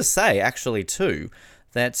I will just say, actually, too,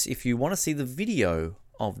 that if you want to see the video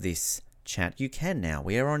of this chat, you can now.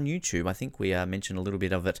 We are on YouTube. I think we mentioned a little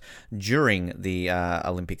bit of it during the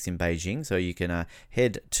Olympics in Beijing. So you can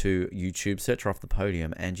head to YouTube, search Off the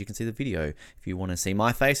Podium, and you can see the video. If you want to see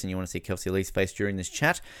my face and you want to see Kelsey Lee's face during this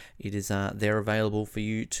chat, it is there available for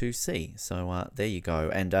you to see. So there you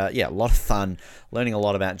go. And a lot of fun, learning a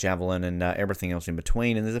lot about javelin and everything else in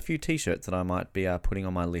between. And there's a few t-shirts that I might be putting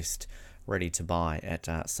on my list ready to buy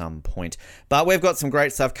at some point. But we've got some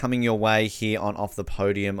great stuff coming your way here on Off the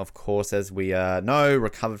Podium, of course, as we know,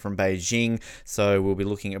 recovered from Beijing. So we'll be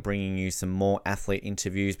looking at bringing you some more athlete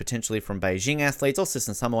interviews, potentially from Beijing athletes, also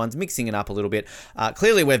some summer ones, mixing it up a little bit.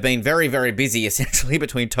 Clearly, we've been very, very busy, essentially,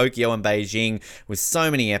 between Tokyo and Beijing, with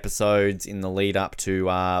so many episodes in the lead up to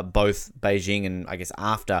both Beijing and, I guess,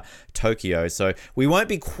 after Tokyo. So we won't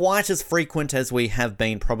be quite as frequent as we have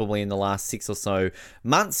been probably in the last 6 or so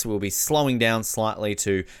months. We'll be slowing down slightly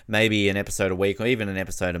to maybe an episode a week or even an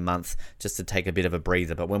episode a month, just to take a bit of a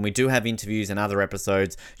breather. But when we do have interviews and other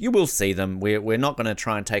episodes, you will see them. We're not going to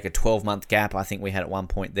try and take a 12-month gap. I think we had at one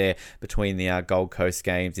point there between the Gold Coast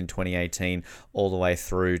Games in 2018 all the way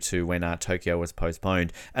through to when Tokyo was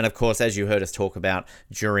postponed. And of course, as you heard us talk about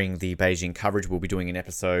during the Beijing coverage, we'll be doing an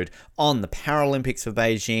episode on the Paralympics for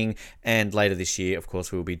Beijing. And later this year, of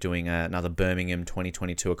course, we'll be doing another Birmingham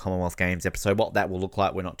 2022 Commonwealth Games episode. What that will look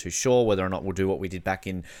like, we're not too sure. Whether or not we'll do what we did back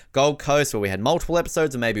in Gold Coast, where we had multiple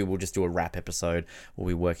episodes, or maybe we'll just do a wrap episode. We'll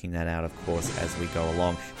be working that out, of course, as we go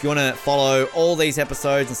along. If you want to follow all these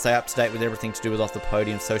episodes and stay up to date with everything to do with Off the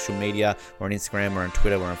Podium, social media, we're on Instagram, we're on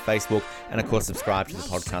Twitter, we're on Facebook, and of course, subscribe to the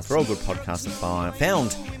podcast. We're all good podcasts are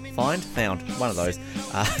found, one of those.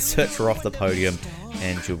 Search for Off the Podium,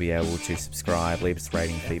 and you'll be able to subscribe, leave us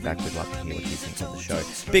rating, feedback. We'd love to hear what you think of the show.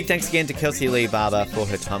 Big thanks again to Kelsey Lee Barber for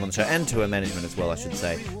her time on the show, and to her management as well, I should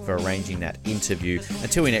say, for arranging that interview.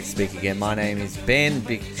 Until we next speak again, my name is Ben.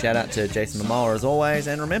 Big shout out to Jason Momoa as always,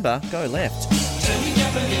 and remember, go left. Turning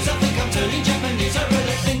Japanese, I think I'm turning Japanese, I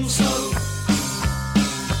really think so.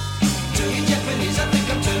 Turning Japanese, I think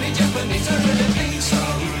I'm turning Japanese, I really think so.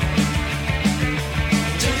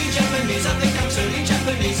 Turning Japanese, I think I'm turning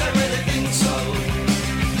Japanese, I really think so.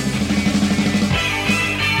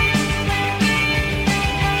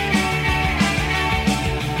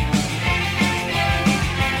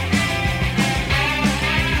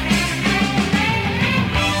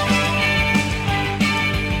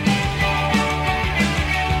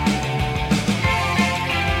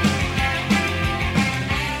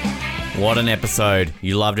 What an episode.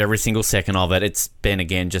 You loved every single second of it. It's Ben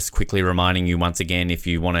again, just quickly reminding you once again, if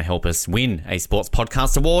you want to help us win a Sports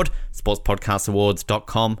Podcast Award,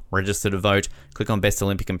 sportspodcastawards.com, register to vote, click on Best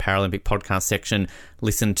Olympic and Paralympic Podcast section,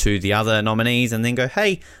 listen to the other nominees, and then go,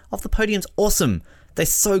 hey, Off the Podium's awesome. They're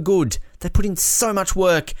so good. They put in so much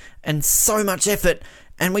work and so much effort,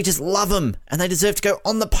 and we just love them, and they deserve to go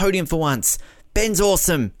on the podium for once. Ben's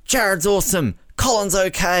awesome. Jared's awesome. Colin's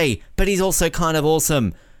okay, but he's also kind of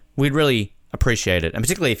awesome. We'd really appreciate it. And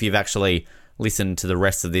particularly if you've actually listened to the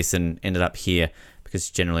rest of this and ended up here, because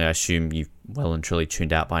generally I assume you've well and truly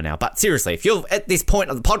tuned out by now. But seriously, if you're at this point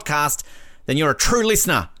of the podcast, then you're a true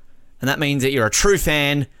listener. And that means that you're a true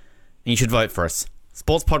fan, and you should vote for us.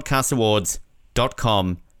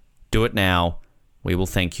 sportspodcastawards.com. Do it now. We will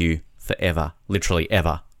thank you forever. Literally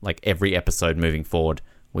ever. Like every episode moving forward,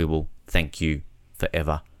 we will thank you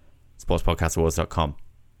forever. sportspodcastawards.com.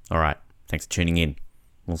 All right. Thanks for tuning in.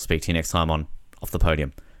 We'll speak to you next time on Off the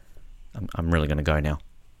Podium. I'm really going to go now.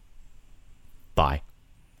 Bye.